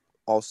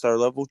all-star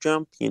level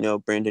jump.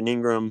 Brandon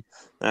Ingram.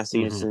 Last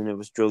season it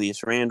was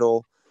Julius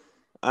Randle.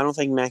 I don't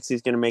think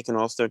Maxey's going to make an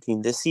all-star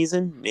team this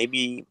season.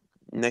 Maybe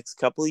next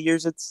couple of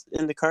years it's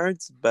in the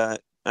cards,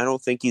 but I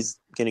don't think he's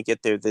going to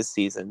get there this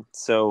season.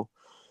 So,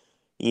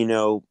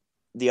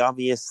 the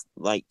obvious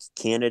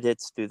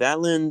candidates through that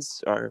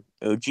lens are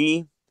OG,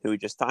 who we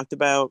just talked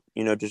about.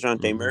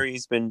 DeJounte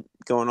Murray's been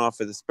going off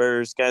for the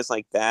Spurs. Guys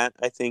like that,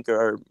 I think,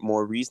 are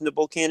more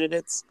reasonable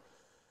candidates.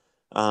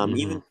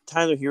 Even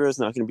Tyler Hero's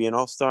not going to be an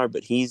all-star,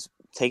 but he's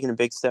taking a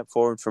big step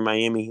forward for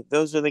Miami.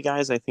 Those are the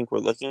guys I think we're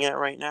looking at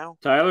right now.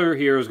 Tyler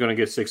Hero's going to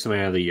get Sixth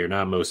Man of the Year,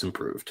 not most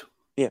improved.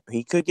 Yeah,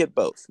 he could get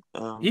both.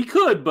 He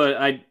could,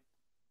 but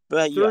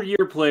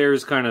third-year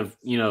players kind of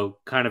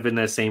in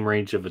that same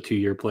range of a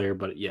 2-year player.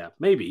 But yeah,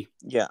 maybe.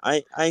 Yeah,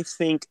 I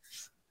think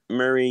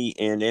Murray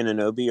and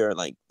Anunoby are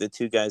the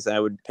 2 guys I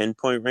would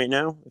pinpoint right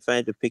now if I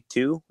had to pick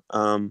 2.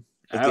 I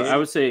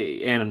would say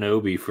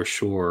Anunoby for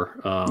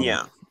sure.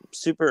 Yeah,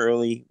 super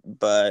early,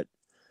 but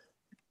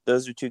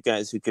those are 2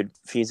 guys who could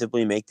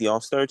feasibly make the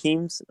All-Star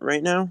teams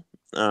right now.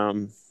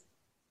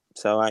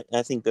 So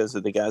I think those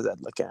are the guys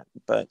I'd look at.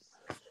 But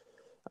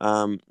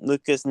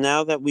Lucas,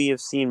 now that we have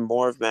seen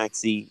more of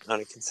Maxey on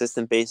a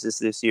consistent basis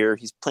this year,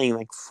 he's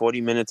playing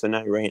 40 minutes a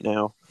night right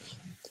now.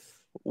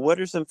 What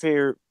are some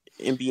fair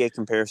NBA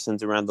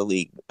comparisons around the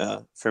league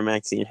for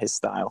Maxey and his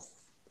style?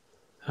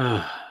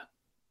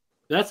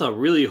 That's a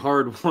really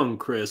hard one,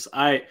 Chris.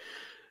 I've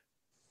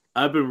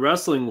been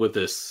wrestling with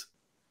this.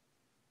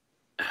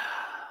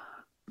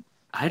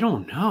 I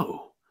don't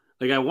know.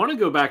 I want to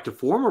go back to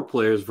former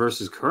players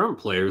versus current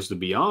players, to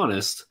be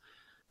honest.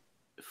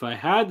 If I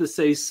had to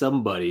say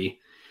somebody,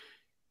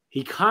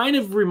 he kind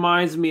of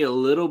reminds me a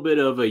little bit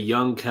of a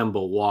young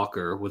Kemba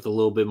Walker with a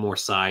little bit more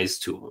size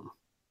to him.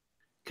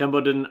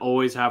 Kemba didn't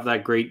always have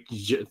that great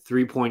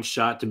 3-point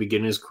shot to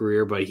begin his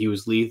career, but he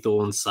was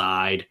lethal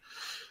inside.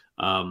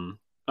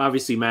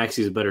 Obviously,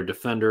 Maxey's a better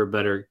defender,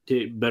 better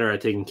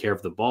at taking care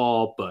of the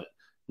ball, but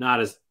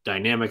not as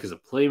dynamic as a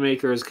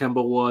playmaker as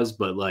Kemba was.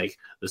 But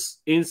this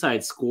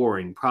inside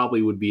scoring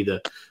probably would be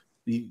the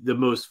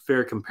most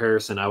fair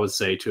comparison, I would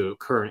say, to a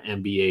current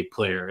NBA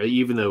player,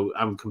 even though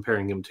I'm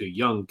comparing him to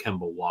young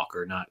Kemba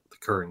Walker, not the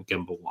current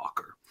Kemba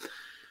Walker.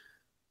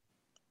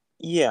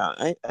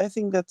 Yeah, I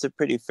think that's a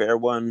pretty fair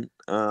one.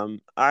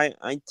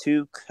 I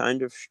too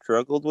kind of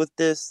struggled with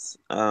this.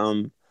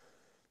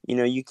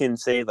 You can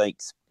say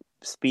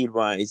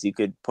speed-wise, you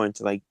could point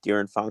to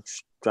De'Aaron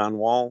Fox, John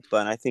Wall,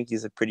 but I think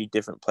he's a pretty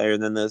different player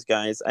than those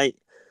guys.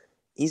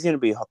 He's going to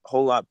be a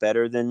whole lot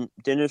better than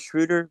Dennis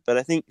Schroeder, but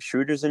I think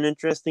Schroeder's an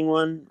interesting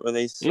one where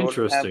they sort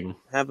of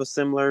have a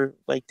similar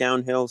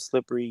downhill,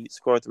 slippery,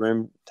 score at the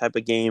rim type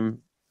of game.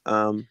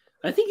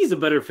 I think he's a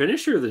better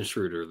finisher than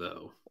Schroeder,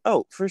 though.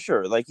 Oh, for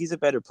sure. Like, he's a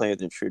better player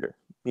than Schroeder.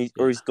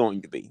 Or he's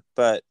going to be.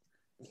 But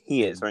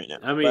he is right now.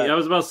 I mean, I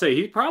was about to say,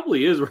 he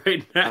probably is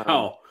right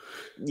now.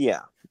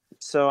 Yeah.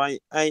 So I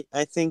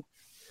think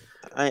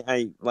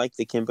I like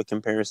the Kemba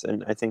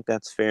comparison. I think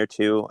that's fair,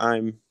 too.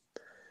 I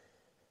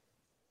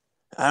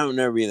don't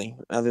know, really,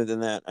 other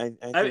than that.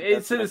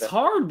 It's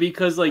hard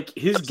because, like,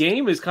 his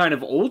game is kind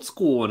of old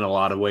school in a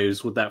lot of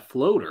ways with that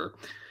floater.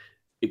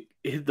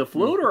 The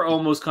floater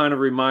almost kind of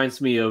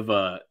reminds me of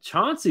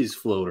Chauncey's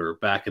floater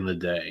back in the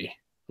day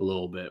a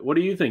little bit. What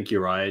do you think,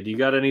 Uriah? Do you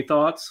got any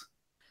thoughts?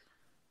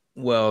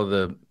 Well,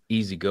 the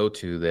easy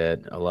go-to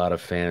that a lot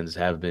of fans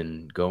have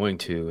been going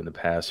to in the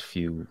past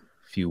few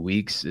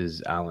weeks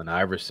is Allen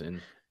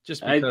Iverson.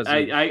 Just because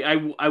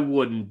I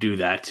wouldn't do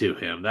that to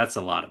him. That's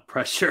a lot of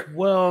pressure.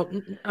 Well,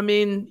 I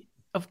mean,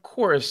 of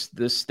course,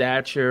 the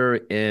stature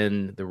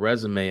and the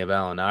resume of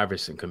Allen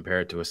Iverson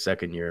compared to a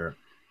second-year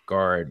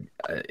guard,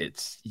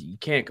 you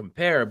can't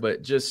compare.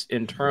 But just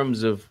in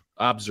terms of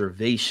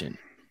observation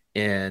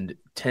and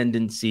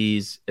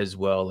tendencies, as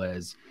well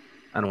as,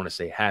 I don't want to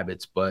say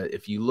habits, but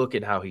if you look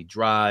at how he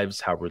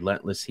drives, how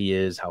relentless he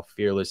is, how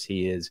fearless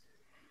he is,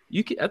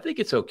 I think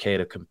it's okay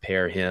to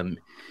compare him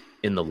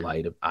in the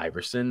light of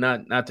Iverson.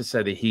 Not to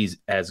say that he's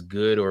as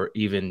good or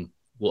even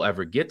will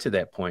ever get to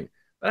that point,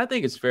 but I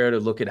think it's fair to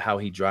look at how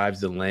he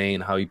drives the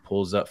lane, how he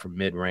pulls up from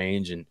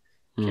mid-range and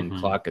can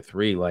clock a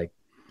three like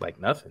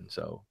nothing.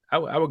 So I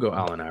would go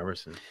Allen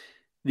Iverson.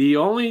 The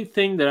only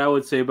thing that I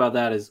would say about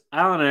that is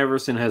Allen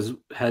Iverson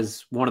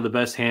has one of the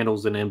best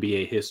handles in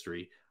NBA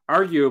history,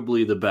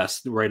 arguably the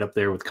best, right up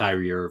there with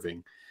Kyrie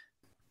Irving.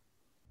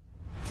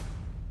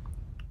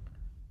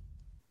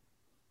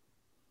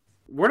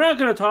 We're not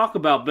going to talk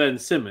about Ben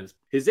Simmons.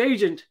 His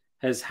agent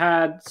has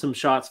had some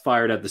shots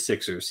fired at the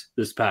Sixers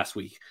this past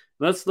week.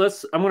 I'm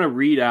going to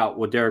read out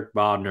what Derek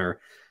Bodner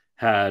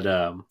has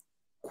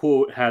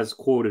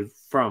quoted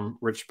from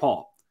Rich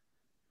Paul.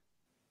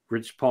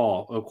 Rich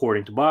Paul,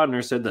 according to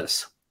Bodner, said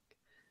this: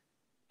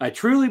 "I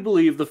truly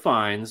believe the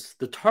fines,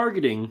 the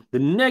targeting, the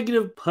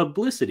negative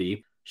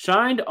publicity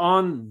shined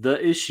on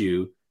the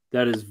issue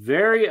that's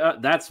very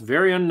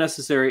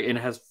unnecessary and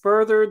has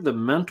furthered the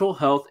mental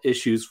health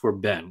issues for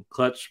Ben."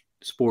 Clutch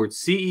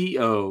Sports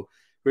CEO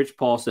Rich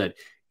Paul said,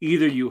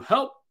 "Either you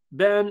help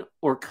Ben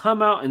or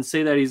come out and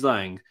say that he's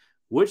lying.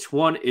 Which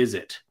one is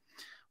it?"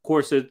 Of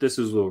course, this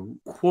is a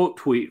quote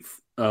tweet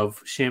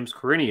of Shams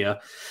Charania,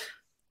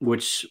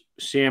 which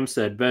Shams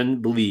said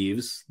Ben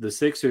believes the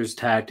Sixers'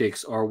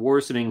 tactics are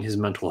worsening his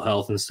mental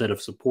health instead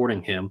of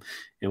supporting him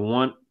and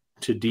want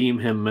to deem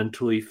him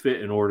mentally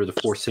fit in order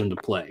to force him to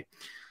play.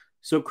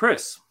 So,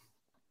 Chris,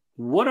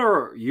 what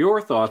are your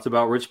thoughts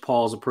about Rich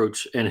Paul's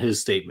approach and his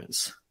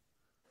statements?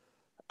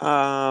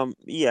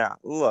 Yeah,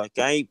 look,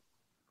 I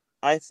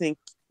think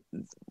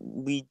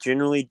we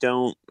generally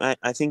don't.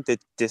 I think the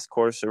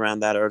discourse around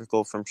that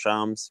article from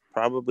Shams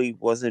probably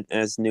wasn't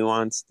as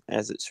nuanced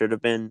as it should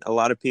have been. A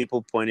lot of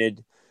people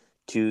pointed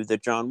to the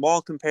John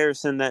Wall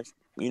comparison that,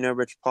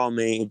 Rich Paul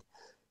made,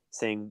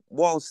 saying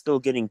Wall's still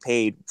getting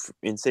paid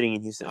and sitting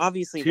in Houston.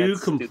 Obviously, two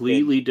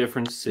completely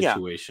different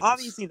situations. Yeah,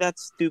 obviously,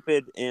 that's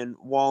stupid, and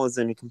Wall is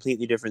in a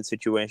completely different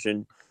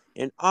situation.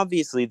 And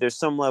obviously, there's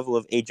some level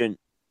of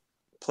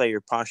agent-player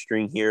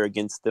posturing here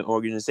against the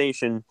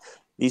organization.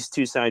 These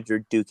two sides are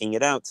duking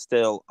it out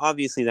still.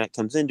 Obviously, that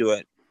comes into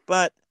it.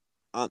 But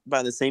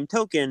by the same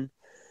token,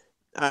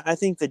 I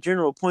think the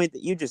general point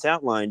that you just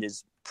outlined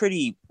is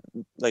pretty,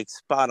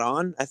 spot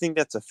on. I think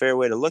that's a fair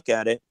way to look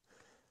at it.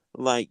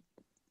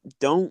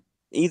 Don't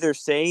either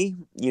say,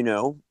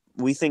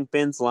 we think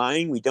Ben's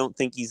lying. We don't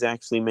think he's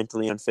actually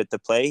mentally unfit to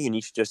play, and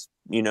he's just,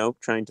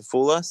 trying to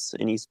fool us,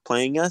 and he's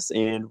playing us,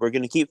 and we're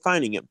going to keep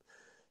finding him.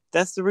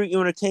 That's the route you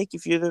want to take.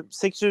 If you're the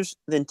Sixers,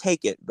 then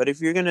take it. But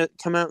if you're going to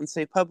come out and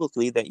say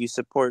publicly that you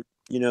support,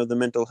 the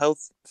mental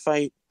health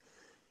fight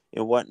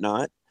and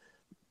whatnot,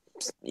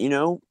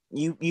 you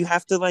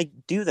have to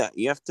do that.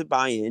 You have to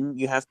buy in.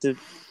 You have to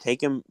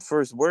take him for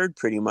his word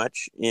pretty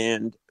much.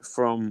 And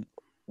from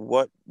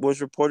what was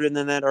reported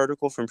in that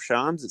article from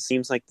Shams, it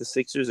seems like the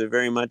Sixers are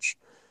very much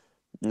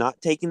not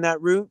taking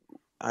that route.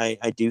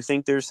 I do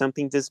think there's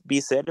something to be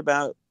said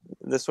about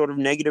the sort of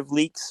negative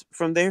leaks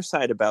from their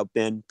side about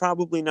Ben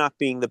probably not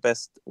being the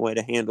best way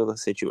to handle the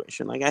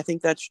situation. I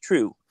think that's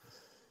true.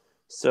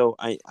 So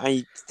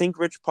I think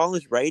Rich Paul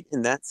is right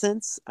in that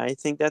sense. I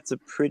think that's a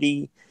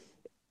pretty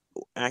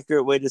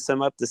accurate way to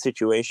sum up the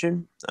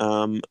situation.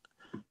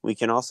 We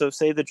can also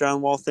say the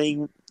John Wall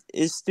thing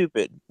is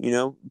stupid.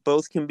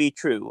 Both can be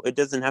true. It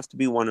doesn't have to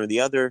be one or the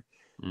other.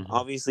 Mm-hmm.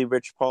 Obviously,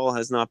 Rich Paul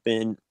has not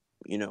been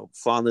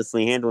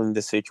flawlessly handling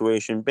the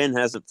situation. Ben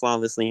hasn't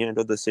flawlessly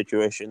handled the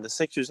situation. The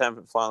Sixers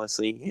haven't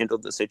flawlessly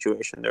handled the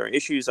situation. There are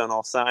issues on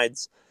all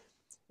sides.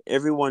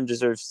 Everyone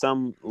deserves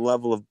some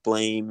level of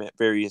blame at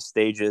various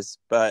stages,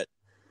 but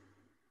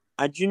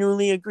I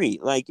genuinely agree.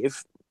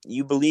 If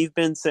you believe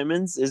Ben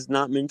Simmons is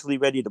not mentally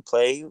ready to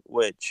play,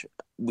 which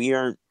we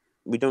don't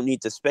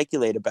need to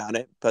speculate about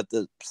it, but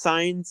the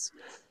signs,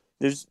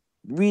 there's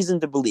reason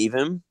to believe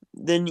him.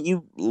 then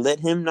you let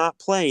him not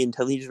play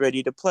until he's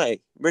ready to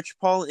play. Rich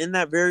Paul, in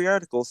that very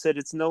article, said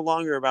it's no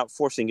longer about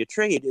forcing a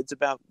trade. It's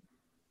about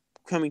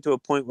coming to a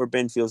point where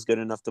Ben feels good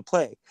enough to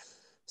play.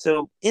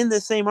 So in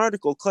the same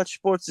article, Clutch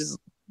Sports is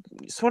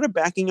sort of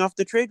backing off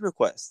the trade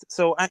request.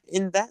 So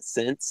in that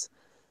sense,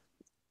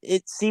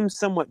 it seems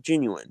somewhat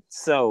genuine.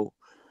 So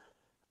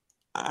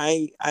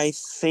I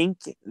think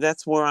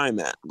that's where I'm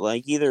at.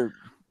 Like, either,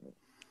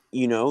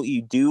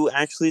 you do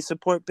actually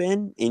support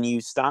Ben and you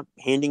stop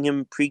handing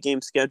him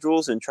pregame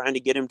schedules and trying to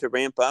get him to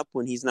ramp up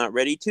when he's not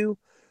ready to.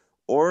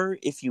 Or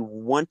if you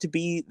want to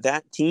be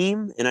that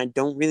team, and I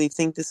don't really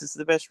think this is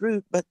the best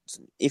route, but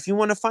if you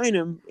want to find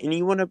him and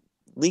you want to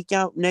leak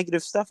out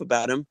negative stuff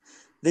about him,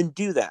 then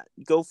do that.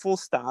 Go full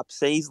stop,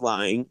 say he's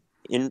lying,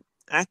 and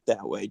act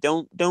that way.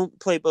 Don't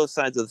play both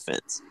sides of the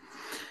fence.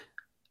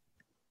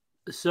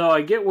 So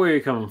I get where you're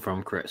coming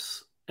from,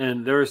 Chris.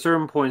 And there are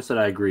certain points that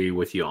I agree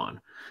with you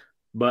on.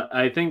 But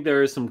I think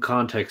there is some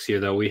context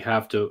here that we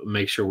have to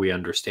make sure we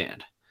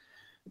understand.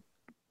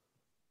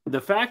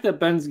 The fact that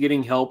Ben's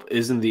getting help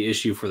isn't the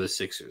issue for the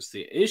Sixers.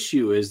 The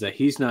issue is that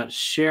he's not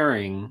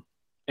sharing,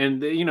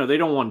 and they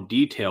don't want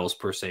details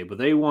per se, but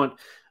they want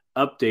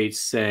updates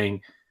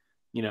saying,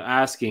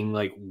 asking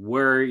like,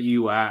 where are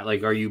you at?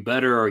 Like, are you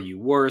better? Are you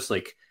worse?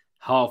 Like,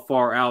 how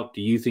far out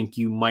do you think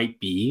you might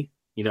be?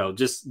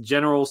 Just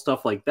general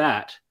stuff like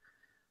that.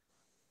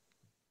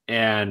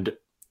 And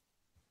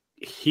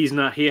he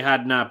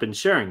had not been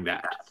sharing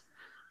that.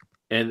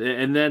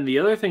 And then the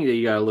other thing that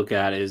you got to look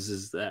at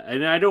is that,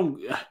 and I don't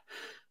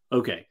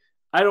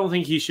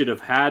think he should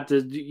have had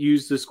to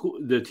use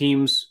the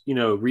team's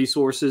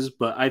resources,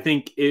 but I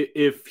think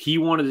if he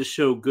wanted to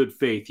show good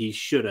faith, he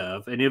should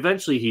have, and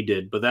eventually he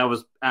did. But that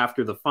was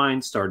after the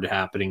fines started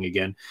happening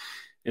again.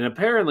 And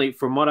apparently,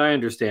 from what I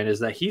understand, is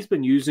that he's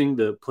been using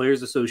the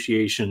Players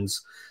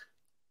Association's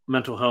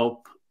mental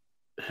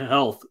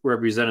health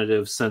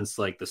representative since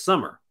like the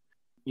summer.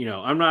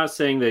 I'm not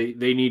saying that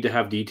they need to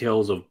have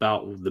details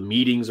about the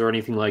meetings or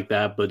anything like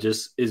that, but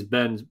just is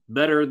Ben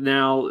better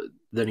now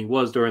than he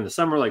was during the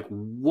summer? Like,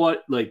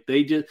 what? Like,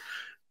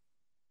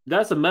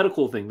 that's a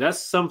medical thing. That's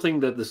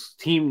something that this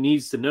team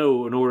needs to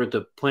know in order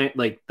to plan.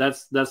 Like,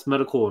 that's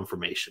medical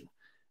information.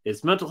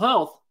 It's mental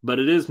health, but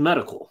it is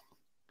medical.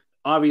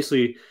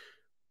 Obviously,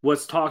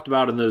 what's talked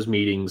about in those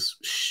meetings,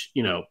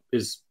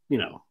 is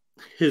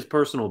his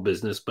personal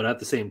business, but at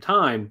the same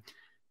time,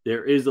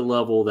 there is a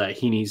level that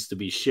he needs to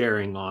be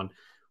sharing on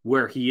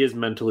where he is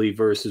mentally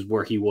versus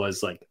where he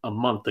was like a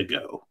month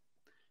ago.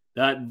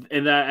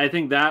 I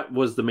think that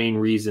was the main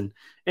reason,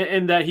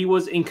 and that he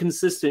was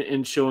inconsistent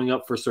in showing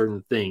up for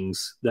certain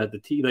things. That the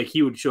team, like,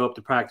 he would show up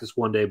to practice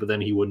one day, but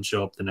then he wouldn't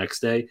show up the next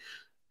day.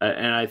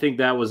 And I think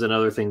that was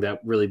another thing that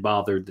really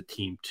bothered the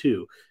team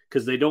too,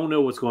 because they don't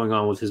know what's going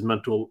on with his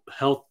mental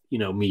health,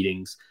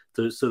 meetings.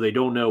 So they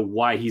don't know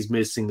why he's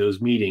missing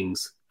those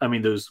meetings. I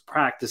mean, those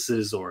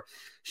practices or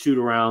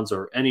shoot-arounds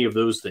or any of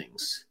those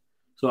things.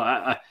 So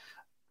I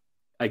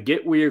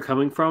get where you're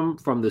coming from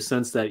the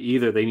sense that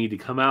either they need to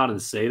come out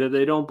and say that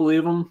they don't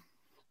believe him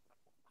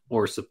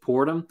or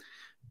support him.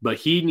 But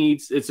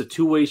it's a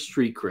two-way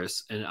street,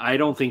 Chris. And I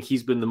don't think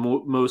he's been the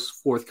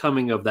most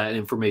forthcoming of that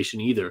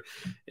information either.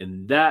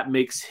 And that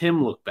makes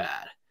him look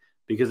bad,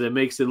 because it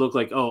makes it look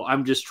like, oh,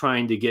 I'm just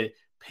trying to get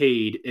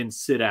paid and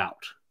sit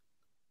out,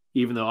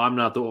 even though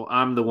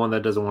I'm the one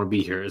that doesn't want to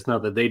be here. It's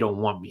not that they don't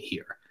want me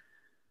here.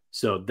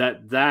 So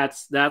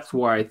that's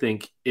where I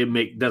think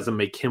it doesn't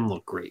make him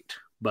look great.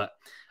 But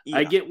yeah.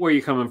 I get where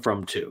you're coming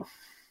from too.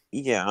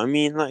 Yeah, I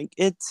mean, like,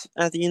 it's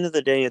at the end of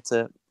the day, it's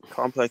a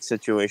complex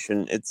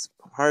situation. It's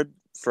hard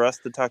for us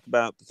to talk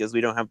about because we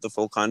don't have the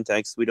full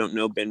context. We don't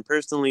know Ben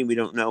personally. We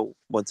don't know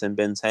what's in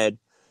Ben's head.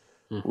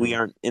 Mm-hmm. We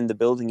aren't in the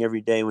building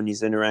every day when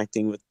he's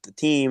interacting with the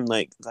team.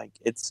 Like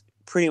it's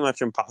pretty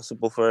much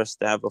impossible for us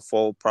to have a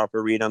full,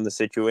 proper read on the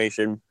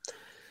situation.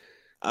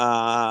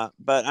 But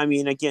I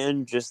mean,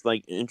 again, just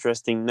like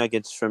interesting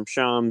nuggets from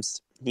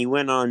Shams. He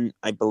went on,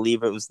 I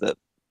believe it was the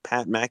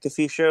Pat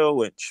McAfee show,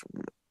 which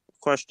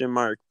question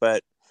mark,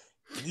 but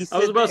I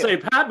was about to say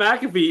Pat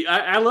McAfee.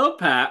 I love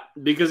Pat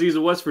because he's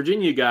a West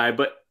Virginia guy,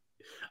 but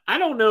I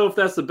don't know if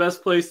that's the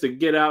best place to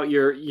get out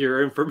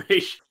your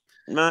information.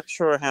 Not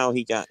sure how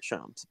he got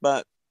Shams,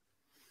 but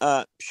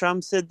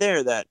Shams said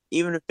there that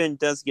even if Ben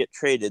does get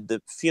traded,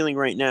 the feeling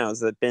right now is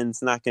that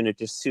Ben's not going to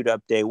just suit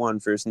up day one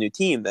for his new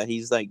team, that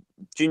he's like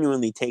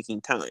genuinely taking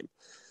time.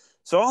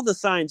 So all the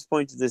signs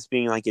point to this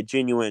being like a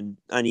genuine,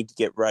 I need to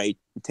get right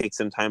and take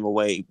some time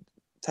away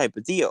type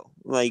of deal.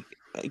 Like,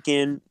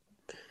 again,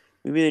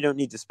 we really don't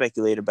need to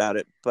speculate about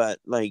it, but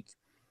like,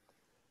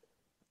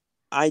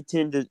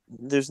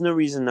 there's no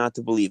reason not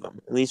to believe him,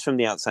 at least from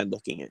the outside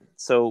looking in.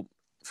 So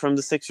from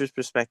the Sixers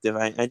perspective,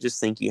 I just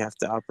think you have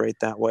to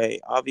operate that way.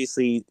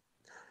 Obviously.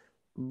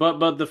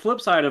 But the flip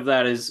side of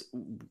that is,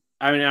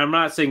 I mean, I'm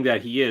not saying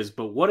that he is,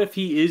 but what if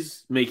he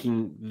is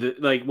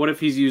what if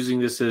he's using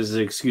this as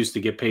an excuse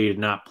to get paid and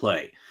not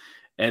play?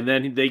 And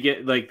then they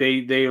get like,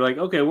 they're like,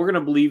 okay, we're going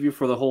to believe you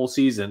for the whole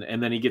season.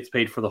 And then he gets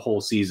paid for the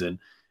whole season.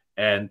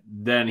 And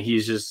then he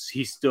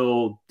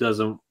still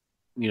doesn't,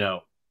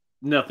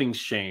 nothing's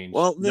changed.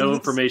 Well, No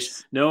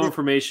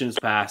information's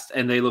passed,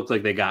 and they look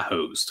like they got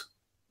hosed.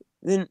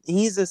 Then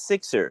he's a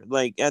Sixer,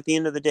 like, at the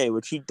end of the day,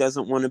 which he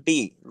doesn't want to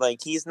be. Like,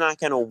 he's not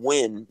going to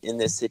win in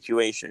this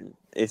situation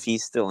if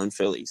he's still in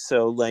Philly.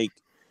 So, like,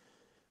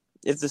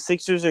 if the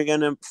Sixers are going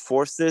to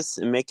force this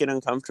and make it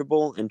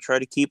uncomfortable and try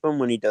to keep him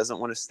when he doesn't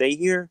want to stay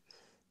here,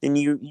 then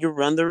you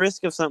run the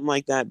risk of something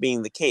like that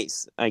being the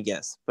case, I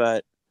guess.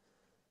 But,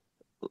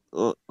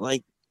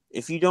 like,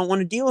 if you don't want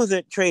to deal with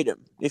it, trade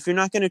him. If you're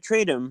not going to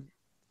trade him,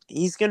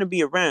 he's going to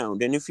be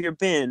around. And if you're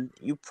Ben,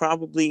 you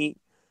probably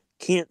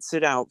can't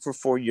sit out for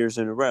 4 years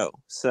in a row.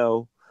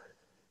 So,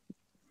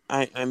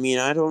 I mean,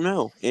 I don't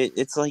know.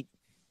 It's like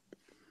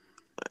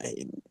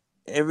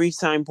every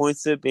sign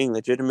points to it being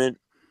legitimate.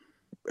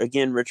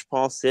 Again, Rich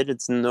Paul said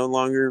it's no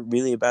longer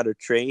really about a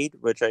trade,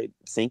 which I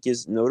think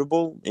is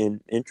notable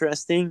and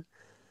interesting.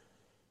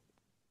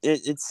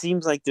 It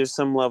seems like there's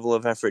some level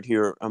of effort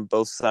here on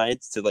both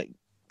sides to, like,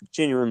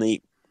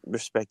 genuinely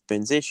respect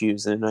Ben's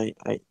issues, and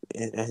I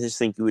just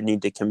think you would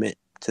need to commit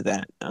to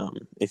that.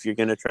 If you're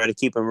going to try to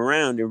keep him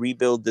around and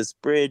rebuild this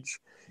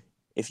bridge,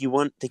 if you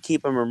want to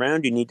keep him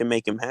around, you need to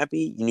make him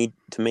happy. You need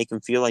to make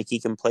him feel like he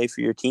can play for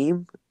your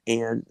team,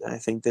 and I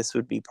think this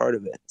would be part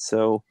of it.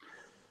 So,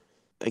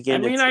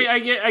 again, I mean,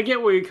 I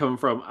get where you're coming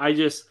from. I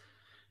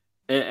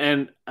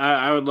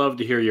would love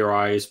to hear your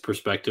eyes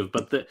perspective,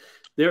 but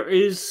there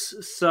is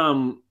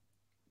some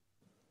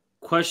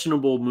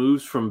questionable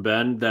moves from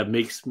Ben that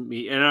makes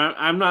me, and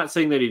I'm not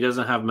saying that he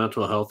doesn't have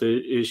mental health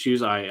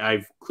issues.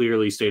 I've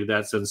clearly stated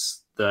that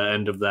since the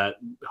end of that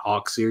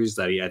Hawks series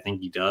that I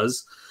think he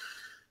does.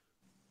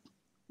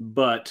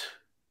 But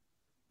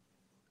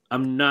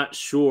I'm not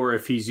sure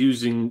if he's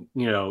using,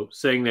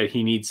 saying that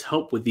he needs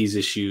help with these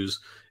issues,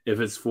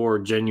 if it's for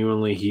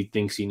genuinely he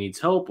thinks he needs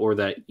help, or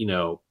that,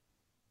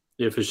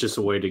 if it's just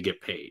a way to get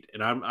paid.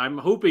 And I'm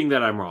hoping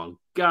that I'm wrong.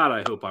 God,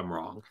 I hope I'm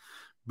wrong.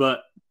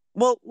 But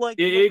well, like,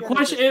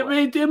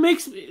 it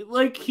makes,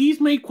 like,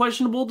 he's made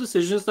questionable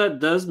decisions that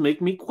does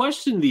make me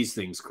question these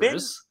things,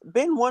 Chris.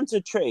 Ben wants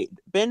a trade.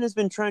 Ben has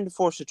been trying to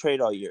force a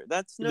trade all year.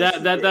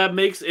 That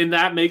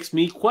makes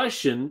me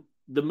question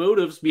the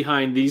motives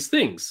behind these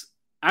things.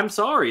 I'm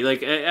sorry.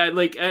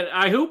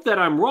 I hope that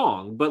I'm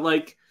wrong, but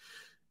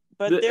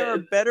there are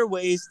better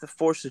ways to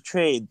force a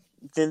trade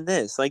than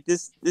this. Like,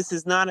 this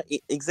is not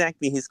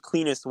exactly his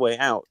cleanest way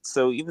out.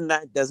 So even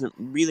that doesn't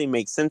really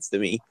make sense to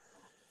me.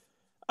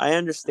 I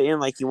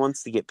understand, like, he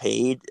wants to get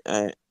paid,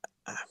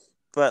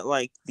 but,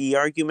 like, the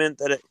argument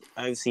that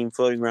I've seen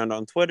floating around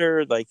on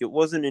Twitter, like, it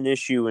wasn't an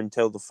issue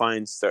until the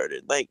fines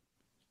started. Like,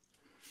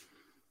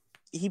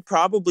 he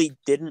probably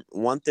didn't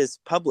want this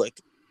public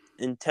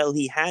until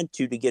he had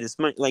to get his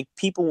money. Like,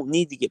 people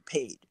need to get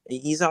paid.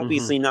 He's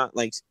obviously not,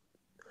 like,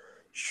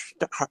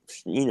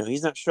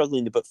 he's not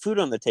struggling to put food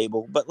on the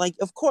table, but, like,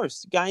 of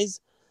course, guys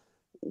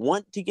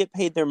want to get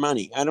paid their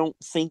money. I don't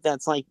think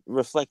that's, like,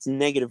 reflects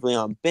negatively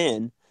on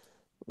Ben.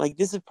 Like,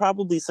 this is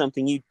probably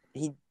something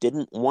he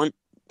didn't want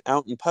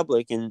out in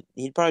public, and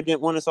he probably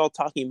didn't want us all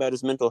talking about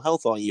his mental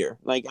health all year.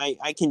 Like,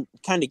 I can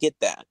kind of get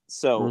that.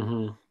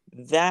 So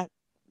that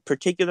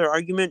particular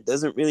argument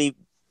doesn't really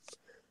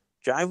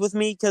jive with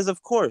me, because,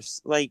 of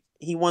course, like,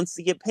 he wants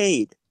to get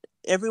paid.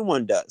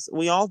 Everyone does.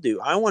 We all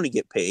do. I want to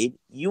get paid.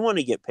 You want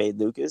to get paid,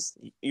 Lucas.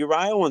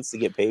 Uriah wants to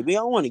get paid. We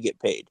all want to get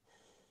paid.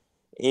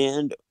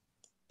 And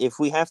if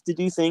we have to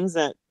do things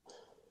that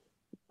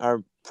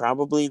are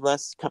probably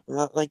less,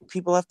 like,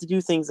 people have to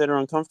do things that are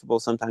uncomfortable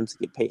sometimes to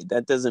get paid.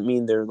 That doesn't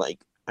mean they're, like,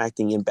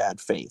 acting in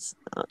bad faith.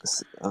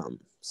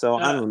 So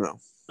I don't know.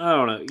 I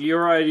don't know.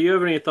 Uriah, do you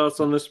have any thoughts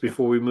on this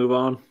before we move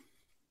on?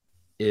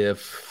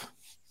 If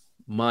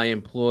my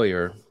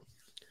employer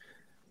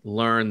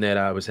learned that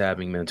I was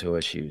having mental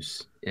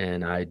issues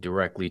and I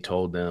directly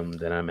told them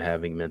that I'm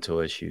having mental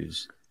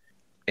issues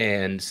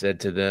and said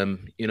to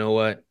them, you know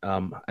what,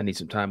 I need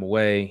some time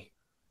away.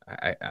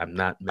 I'm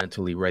not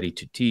mentally ready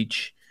to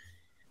teach.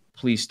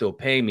 Please still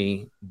pay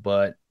me.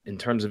 But in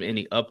terms of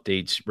any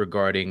updates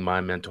regarding my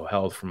mental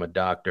health from a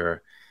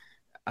doctor,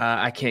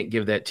 I can't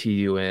give that to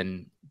you.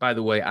 And by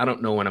the way, I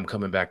don't know when I'm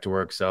coming back to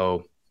work.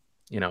 So,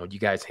 you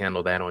guys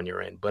handle that on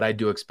your end. But I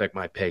do expect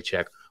my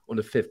paycheck on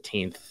the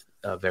 15th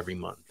of every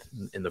month,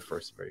 in the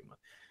first of every month.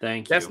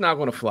 Thank you. That's not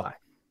going to fly.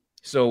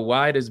 So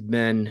why does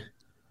Ben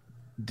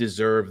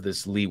deserve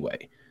this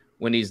leeway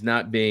when he's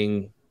not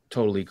being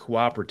totally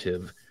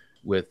cooperative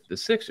with the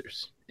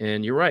Sixers?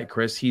 And you're right,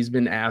 Chris, he's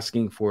been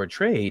asking for a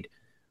trade,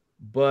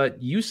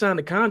 but you signed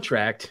a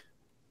contract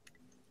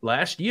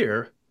last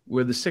year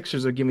where the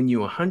Sixers are giving you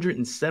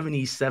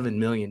 $177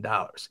 million.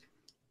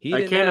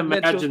 I can't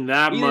imagine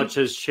that much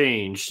has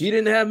changed. He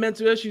didn't have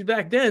mental issues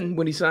back then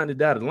when he signed the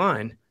dotted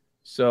line.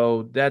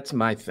 So that's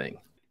my thing.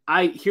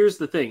 Here's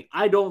the thing.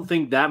 I don't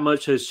think that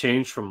much has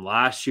changed from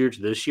last year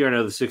to this year. I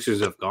know the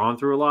Sixers have gone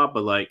through a lot,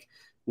 but like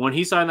when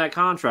he signed that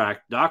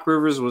contract, Doc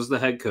Rivers was the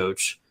head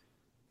coach.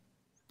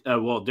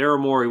 Daryl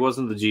Morey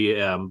wasn't the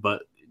GM,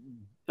 but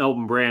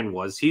Elton Brand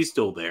was. He's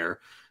still there.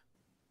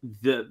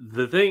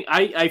 The thing,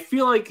 I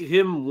feel like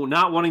him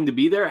not wanting to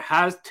be there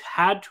has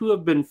had to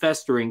have been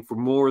festering for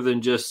more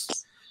than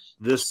just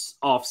this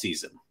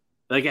offseason.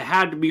 Like, it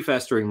had to be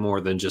festering more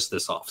than just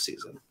this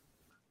offseason.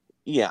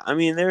 Yeah, I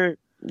mean, there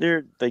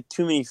are like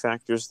too many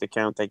factors to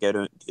count that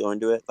go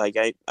into it. Like,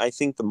 I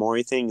think the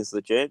Morey thing is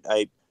legit.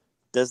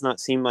 Does not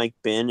seem like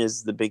Ben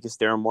is the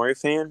biggest Daryl Morey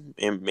fan,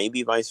 and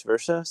maybe vice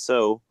versa.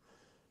 So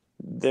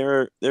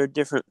there are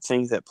different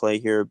things at play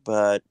here,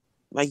 but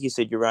like you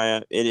said,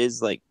 Uriah, it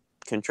is like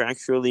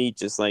contractually,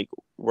 just like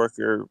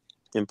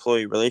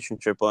worker-employee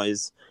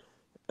relationship-wise,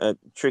 a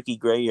tricky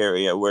gray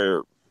area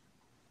where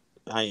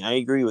I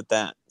agree with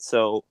that.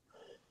 So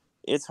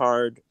it's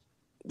hard.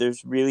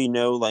 There's really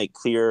no like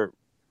clear,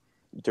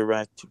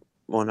 direct,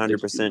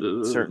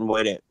 100% certain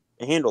way to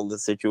handle the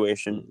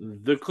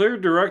situation. The clear,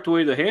 direct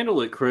way to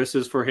handle it, Chris,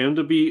 is for him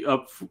to be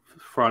up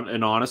front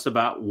and honest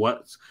about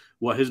what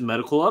his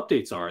medical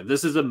updates are.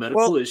 This is a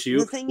medical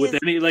issue with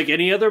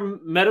any other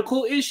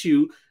medical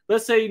issue.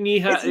 Let's say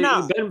it's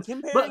not.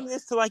 Comparing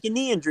this to like a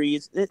knee injury,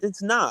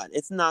 it's not.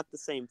 It's not the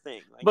same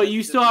thing. Like, but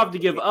you still have to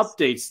give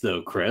updates,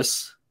 though,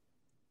 Chris.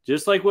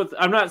 Just like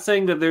I'm not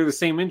saying that they're the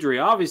same injury.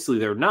 Obviously,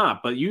 they're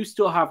not. But you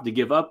still have to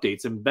give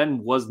updates, and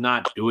Ben was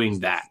not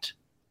doing that.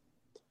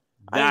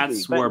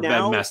 That's where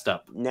Ben messed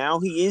up. Now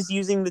he is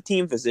using the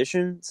team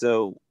physician,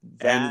 so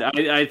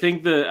I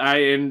think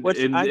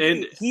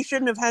he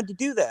shouldn't have had to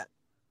do that.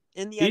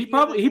 He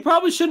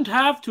probably shouldn't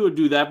have to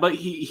do that, but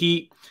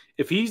he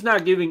if he's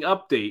not giving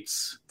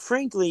updates,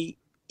 frankly,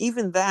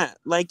 even that,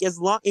 like,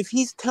 if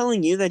he's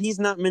telling you that he's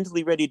not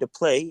mentally ready to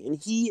play and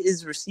he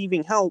is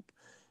receiving help,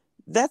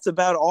 that's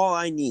about all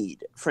I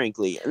need,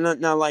 frankly.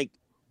 And now, like,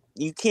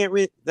 you can't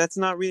really. That's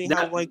not really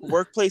how like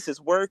workplaces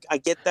work. I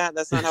get that.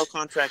 That's not how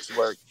contracts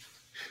work.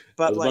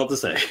 But I was about to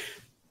say,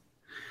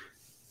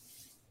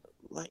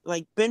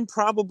 like Ben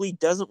probably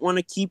doesn't want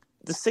to keep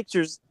the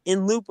Sixers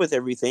in loop with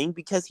everything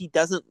because he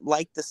doesn't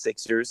like the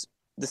Sixers.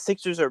 The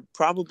Sixers are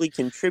probably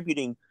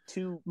contributing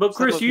to. But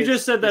Chris, you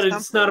just said that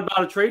it's not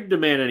about a trade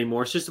demand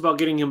anymore. It's just about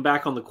getting him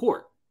back on the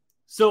court.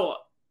 So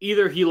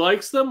either he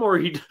likes them or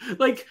he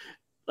like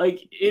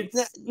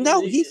it's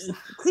no. He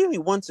clearly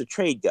wants a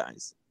trade,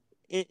 guys.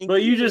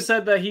 But you just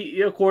said that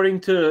he,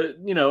 according to,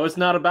 it's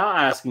not about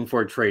asking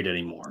for a trade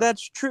anymore.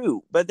 That's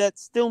true, but there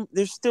still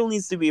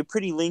needs to be a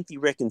pretty lengthy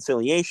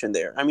reconciliation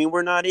there. I mean,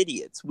 we're not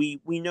idiots.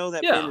 We know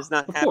that Ben is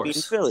not happy in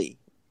Philly.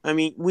 I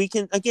mean,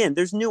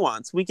 there's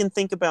nuance. We can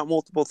think about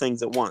multiple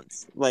things at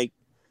once. Like,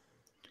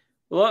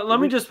 let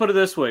me just put it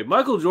this way.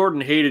 Michael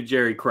Jordan hated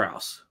Jerry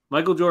Krause.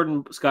 Michael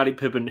Jordan, Scottie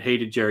Pippen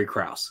hated Jerry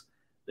Krause.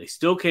 They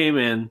still came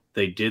in.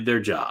 They did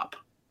their job.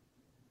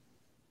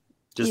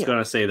 Just going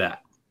to say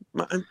that.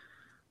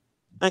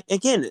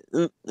 Again,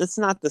 it's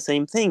not the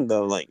same thing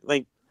though.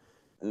 Like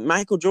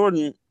Michael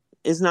Jordan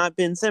is not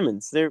Ben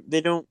Simmons.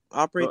 They don't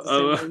operate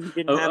the same way.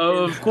 He didn't have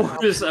of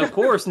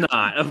course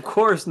not. Of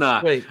course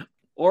not. Wait.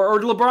 Or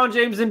LeBron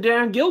James and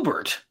Dan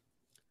Gilbert.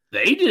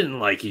 They didn't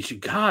like each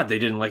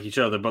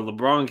other, but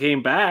LeBron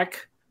came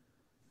back.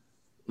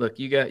 Look,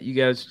 you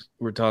guys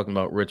were talking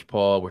about Rich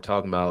Paul. We're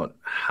talking about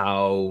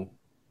how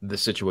the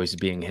situation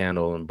is being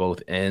handled on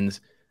both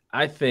ends.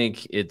 I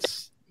think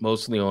it's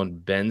mostly on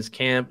Ben's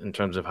camp in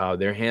terms of how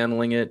they're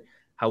handling it.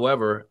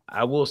 However,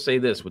 I will say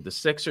this with the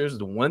Sixers,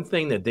 the one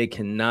thing that they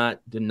cannot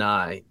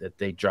deny that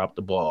they dropped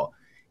the ball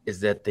is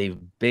that they've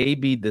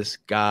babied this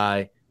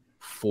guy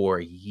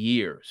for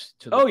years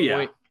to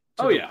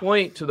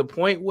the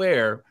point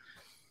where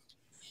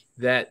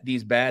that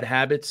these bad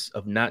habits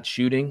of not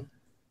shooting,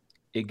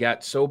 it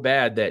got so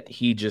bad that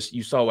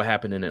you saw what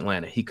happened in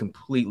Atlanta. He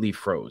completely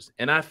froze.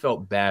 And I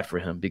felt bad for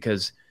him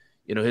because,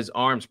 his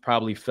arms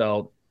probably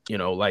felt,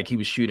 like he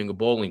was shooting a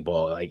bowling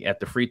ball, like at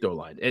the free throw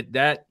line.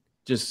 That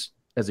just,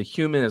 as a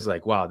human, is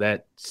like, wow,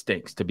 that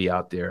stinks to be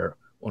out there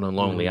on a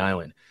lonely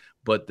island.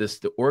 But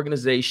the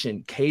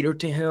organization catered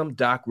to him.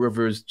 Doc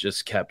Rivers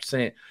just kept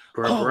saying,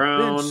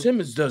 Ben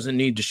Simmons doesn't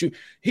need to shoot.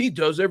 He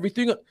does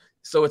everything.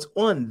 So it's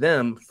on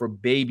them for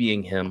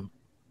babying him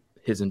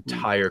his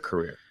entire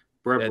career.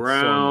 Brett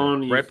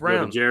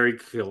Brown, Jerry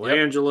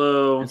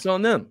Colangelo. Yep. It's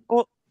on them.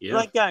 Well,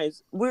 like,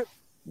 guys,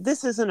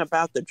 this isn't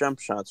about the jump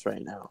shots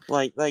right now.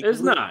 Like it's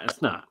not.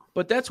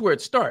 But that's where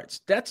it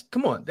starts. That's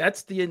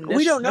the initial.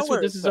 We don't know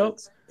where this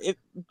is.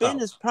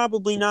 Ben is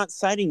probably not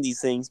citing these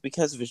things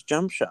because of his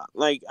jump shot.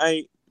 Like,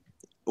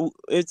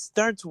 it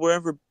starts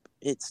wherever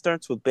it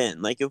starts with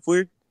Ben. Like, if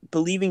we're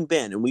believing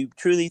Ben and we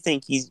truly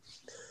think he's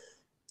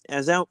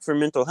as out for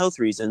mental health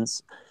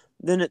reasons,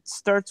 then it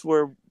starts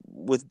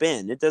with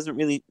Ben. It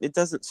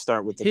doesn't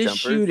start with the jumper.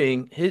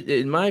 Shooting,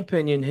 in my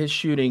opinion, his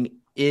shooting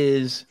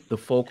is the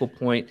focal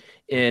point,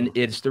 and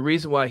it's the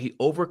reason why he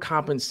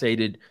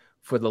overcompensated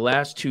for the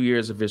last 2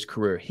 years of his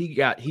career.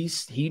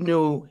 He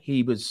knew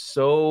he was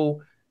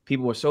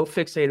people were so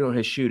fixated on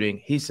his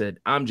shooting. He said,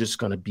 I'm just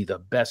going to be the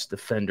best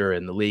defender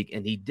in the league.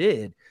 And he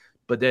did.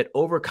 But that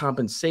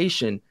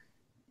overcompensation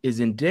is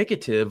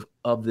indicative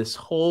of this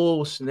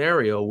whole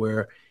scenario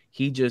where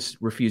he just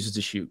refuses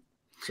to shoot.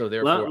 So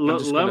therefore, I'm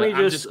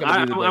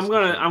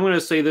going to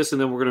say this,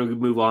 and then we're going to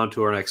move on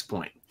to our next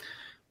point.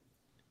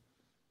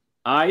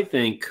 I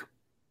think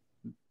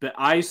But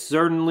I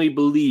certainly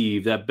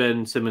believe that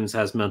Ben Simmons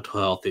has mental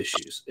health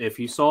issues. If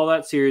you saw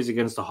that series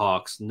against the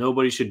Hawks,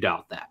 nobody should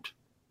doubt that.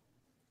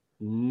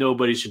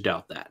 Nobody should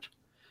doubt that.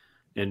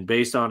 And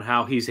based on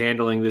how he's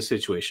handling this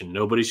situation,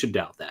 nobody should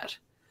doubt that.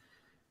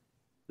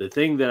 The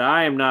thing that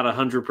I am not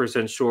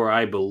 100% sure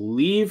I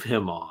believe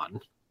him on,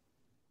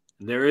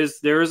 there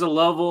is a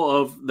level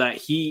of that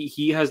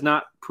he has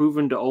not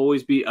proven to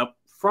always be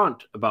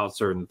upfront about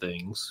certain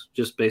things,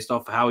 just based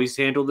off how he's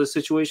handled this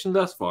situation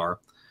thus far,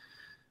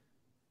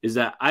 is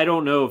that I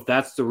don't know if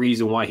that's the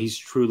reason why he's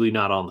truly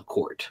not on the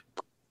court.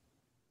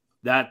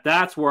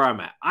 That's where I'm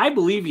at. I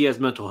believe he has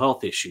mental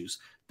health issues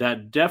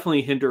that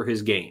definitely hinder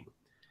his game.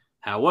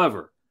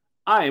 However,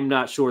 I am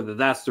not sure that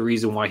that's the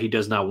reason why he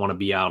does not want to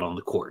be out on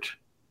the court.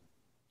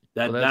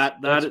 That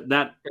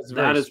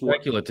is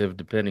speculative,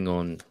 depending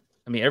on.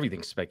 I mean,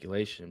 everything's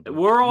speculation.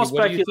 We're all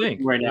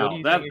speculating right now.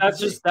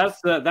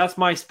 That's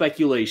my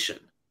speculation.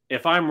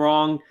 If I'm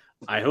wrong,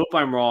 I hope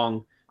I'm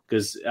wrong,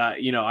 because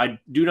I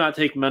do not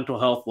take mental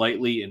health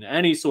lightly in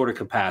any sort of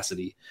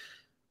capacity.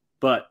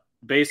 But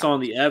based on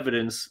the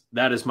evidence,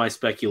 that is my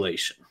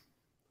speculation.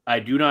 I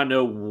do not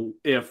know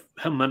if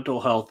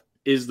mental health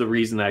is the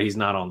reason that he's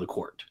not on the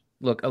court.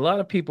 Look, a lot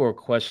of people are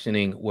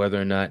questioning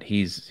whether or not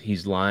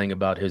he's lying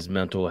about his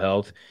mental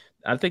health.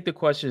 I think the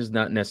question is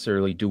not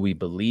necessarily do we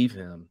believe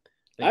him.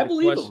 I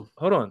believe him.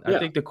 Hold on. Yeah. I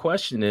think the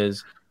question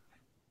is,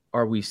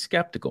 are we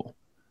skeptical?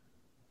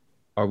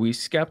 Are we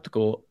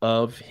skeptical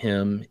of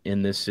him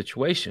in this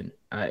situation?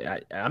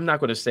 I'm not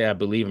going to say I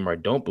believe him or I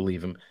don't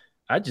believe him.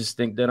 I just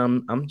think that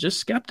I'm just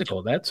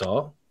skeptical. That's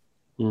all.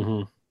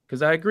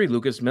 Because I agree,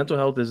 Lucas. Mental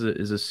health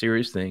is a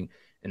serious thing,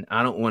 and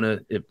I don't want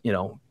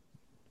to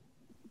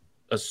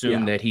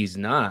assume that he's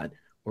not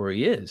or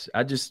he is.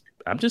 I'm just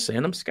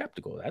saying I'm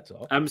skeptical. That's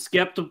all. I'm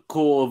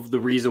skeptical of the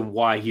reason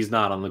why he's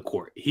not on the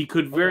court. It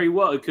could very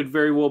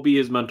well be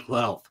his mental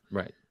health.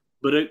 Right.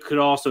 But it could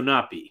also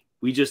not be.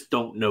 We just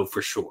don't know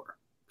for sure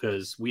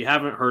because we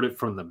haven't heard it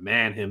from the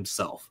man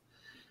himself.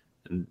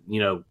 And,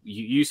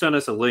 you sent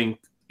us a link,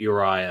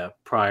 Uriah,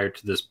 prior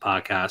to this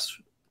podcast.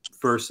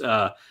 First,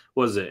 what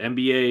was it,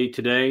 NBA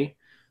Today,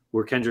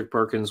 where Kendrick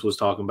Perkins was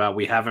talking about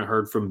we haven't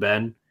heard from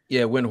Ben.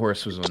 Yeah,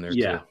 Windhorst was on there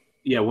too.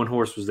 Yeah,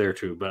 Windhorst was there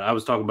too. But I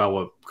was talking about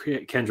what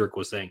Kendrick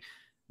was saying.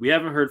 We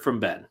haven't heard from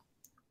Ben.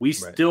 We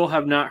still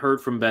have not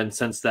heard from Ben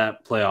since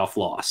that playoff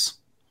loss.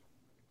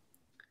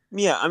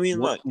 Yeah, I mean,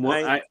 look,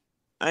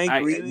 I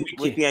agree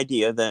with the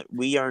idea that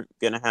we aren't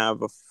going to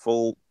have a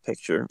full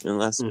picture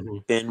unless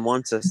Ben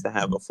wants us to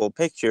have a full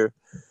picture.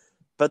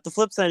 But the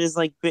flip side is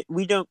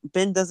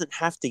Ben doesn't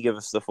have to give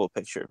us the full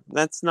picture.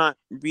 That's not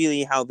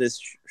really how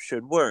this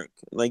should work.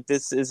 Like,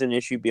 this is an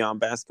issue beyond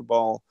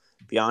basketball,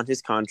 beyond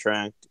his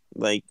contract.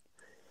 Like,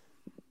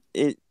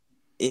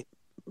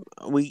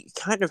 we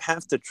kind of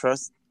have to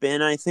trust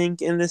Ben, I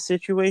think, in this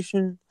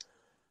situation.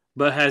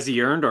 But has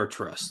he earned our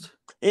trust?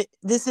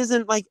 This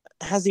isn't like,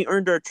 has he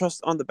earned our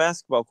trust on the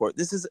basketball court?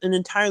 This is an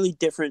entirely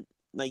different,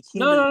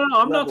 No.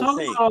 I'm not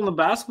talking about on the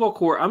basketball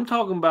court. I'm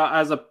talking about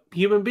as a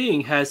human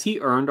being. Has he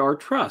earned our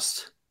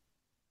trust?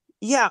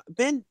 Yeah,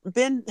 Ben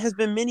has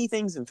been many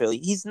things in Philly.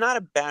 He's not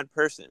a bad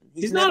person.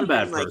 He's not a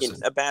bad person.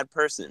 A bad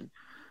person.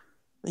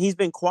 He's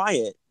been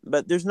quiet,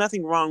 but there's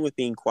nothing wrong with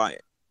being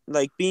quiet.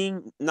 Like,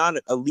 being not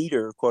a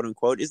leader, quote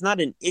unquote, is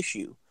not an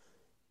issue.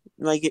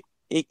 Like,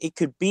 it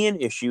could be an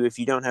issue if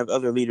you don't have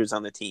other leaders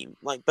on the team.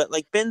 But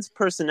Ben's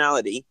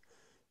personality,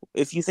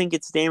 if you think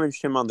it's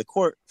damaged him on the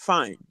court,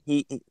 fine.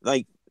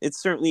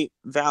 It's certainly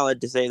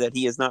valid to say that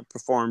he has not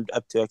performed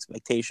up to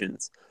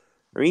expectations,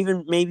 or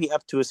even maybe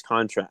up to his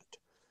contract.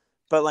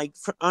 But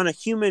on a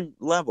human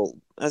level,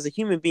 as a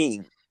human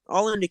being,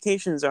 all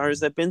indications are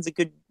is that Ben's a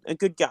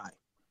good guy.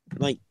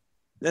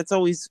 That's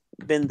always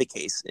been the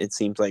case, it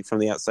seems like, from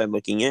the outside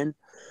looking in.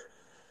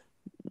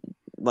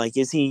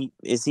 Is he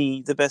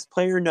the best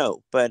player?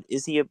 No. But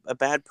is he a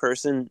bad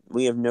person?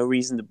 We have no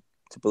reason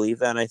to believe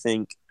that, I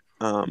think.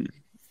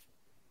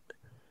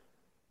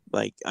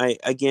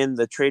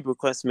 The trade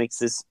request makes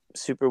this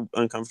super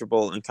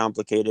uncomfortable and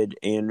complicated,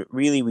 and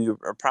really we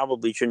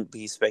probably shouldn't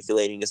be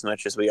speculating as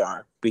much as we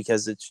are,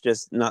 because it's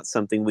just not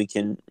something we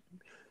can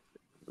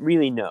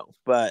really know.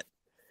 But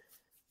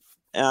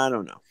I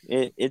don't know.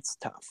 It's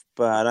tough.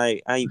 But I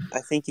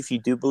think if you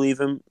do believe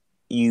him,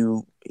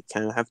 you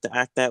kind of have to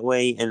act that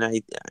way.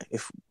 And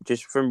if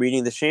just from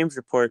reading the Shams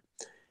report,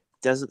 it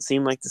doesn't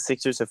seem like the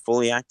Sixers have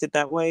fully acted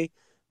that way.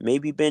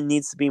 Maybe Ben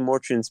needs to be more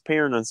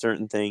transparent on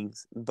certain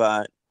things,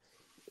 but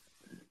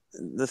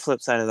the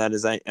flip side of that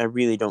is I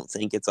really don't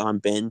think it's on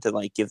Ben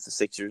to give the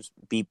Sixers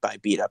beat by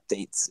beat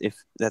updates if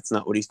that's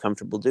not what he's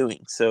comfortable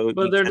doing. So,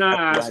 but they're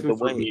not asking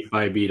for beat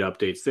by beat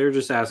updates. They're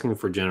just asking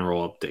for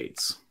general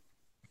updates.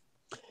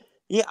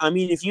 Yeah, I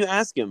mean, if you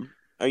ask him,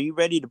 "Are you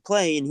ready to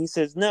play?" and he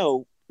says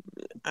no,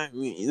 I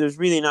mean, there's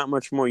really not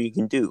much more you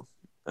can do.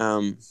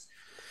 Yeah.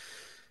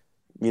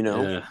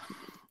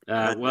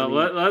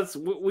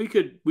 We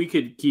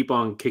could keep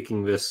on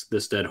kicking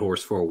this dead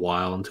horse for a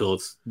while until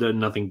it's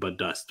nothing but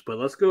dust. But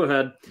let's go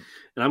ahead,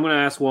 and I'm going to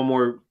ask one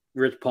more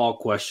Rich Paul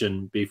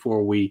question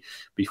before we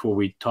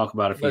talk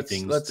about a few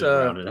things. Let's to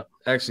round it up.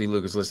 Actually,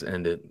 Lucas, let's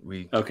end it.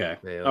 Okay.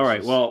 Yeah, all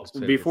right. Well,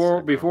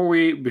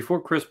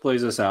 before Chris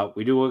plays us out,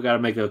 we got to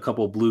make a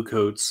couple of Blue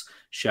Coats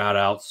shout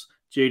outs.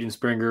 Jaden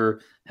Springer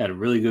had a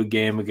really good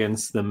game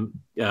against the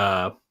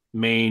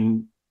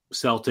Maine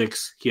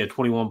Celtics. He had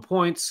 21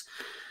 points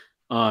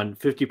on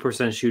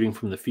 50% shooting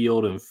from the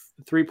field and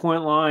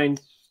 3-point line,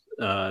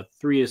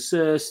 3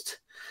 assists,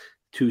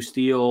 2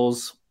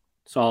 steals.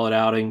 Solid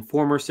outing.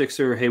 Former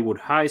Sixer Haywood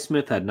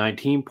Highsmith had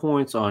 19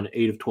 points on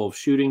 8 of 12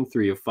 shooting,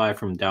 3 of 5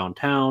 from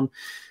downtown,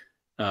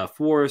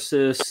 4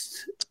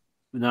 assists,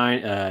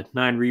 9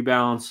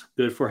 rebounds.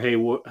 Good for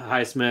Haywood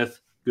Highsmith.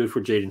 Good for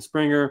Jaden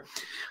Springer.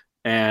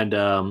 And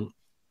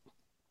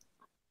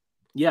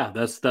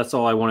that's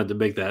all I wanted to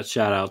make that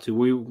shout out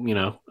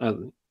to.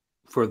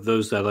 For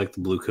those that like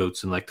the Blue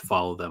Coats and like to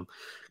follow them.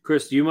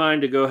 Chris, do you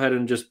mind to go ahead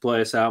and just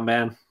play us out,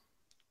 man?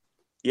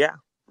 Yeah.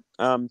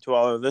 To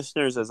all our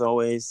listeners, as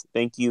always,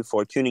 thank you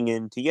for tuning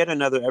in to yet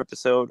another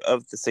episode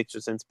of the Sixer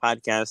Sense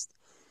podcast.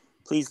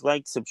 Please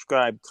like,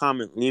 subscribe,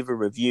 comment, leave a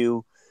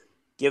review,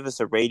 give us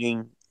a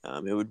rating.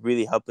 It would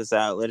really help us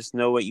out. Let us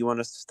know what you want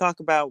us to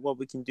talk about, what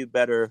we can do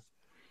better,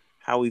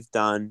 how we've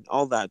done,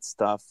 all that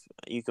stuff.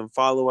 You can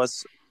follow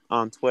us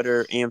on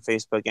Twitter and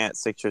Facebook at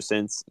Sixer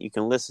Sense. You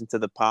can listen to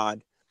the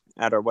pod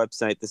at our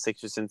website,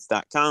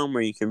 thesixersense.com,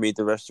 where you can read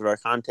the rest of our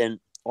content,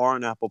 or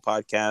on Apple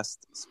Podcast,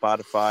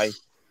 Spotify,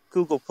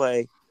 Google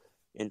Play,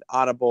 and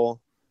Audible.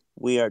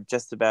 We are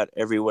just about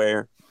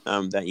everywhere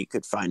that you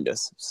could find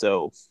us.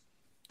 So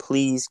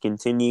please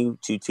continue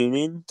to tune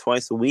in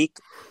twice a week.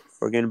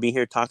 We're going to be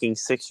here talking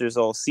Sixers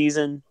all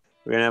season.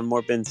 We're going to have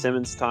more Ben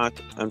Simmons talk.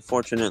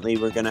 Unfortunately,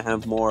 we're going to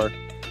have more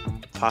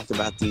talk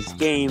about these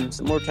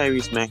games, more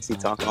Tyrese Maxey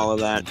talk, all of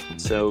that.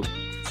 So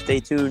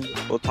stay tuned.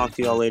 We'll talk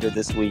to you all later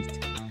this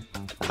week.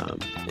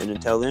 And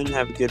until then,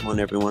 have a good one,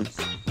 everyone.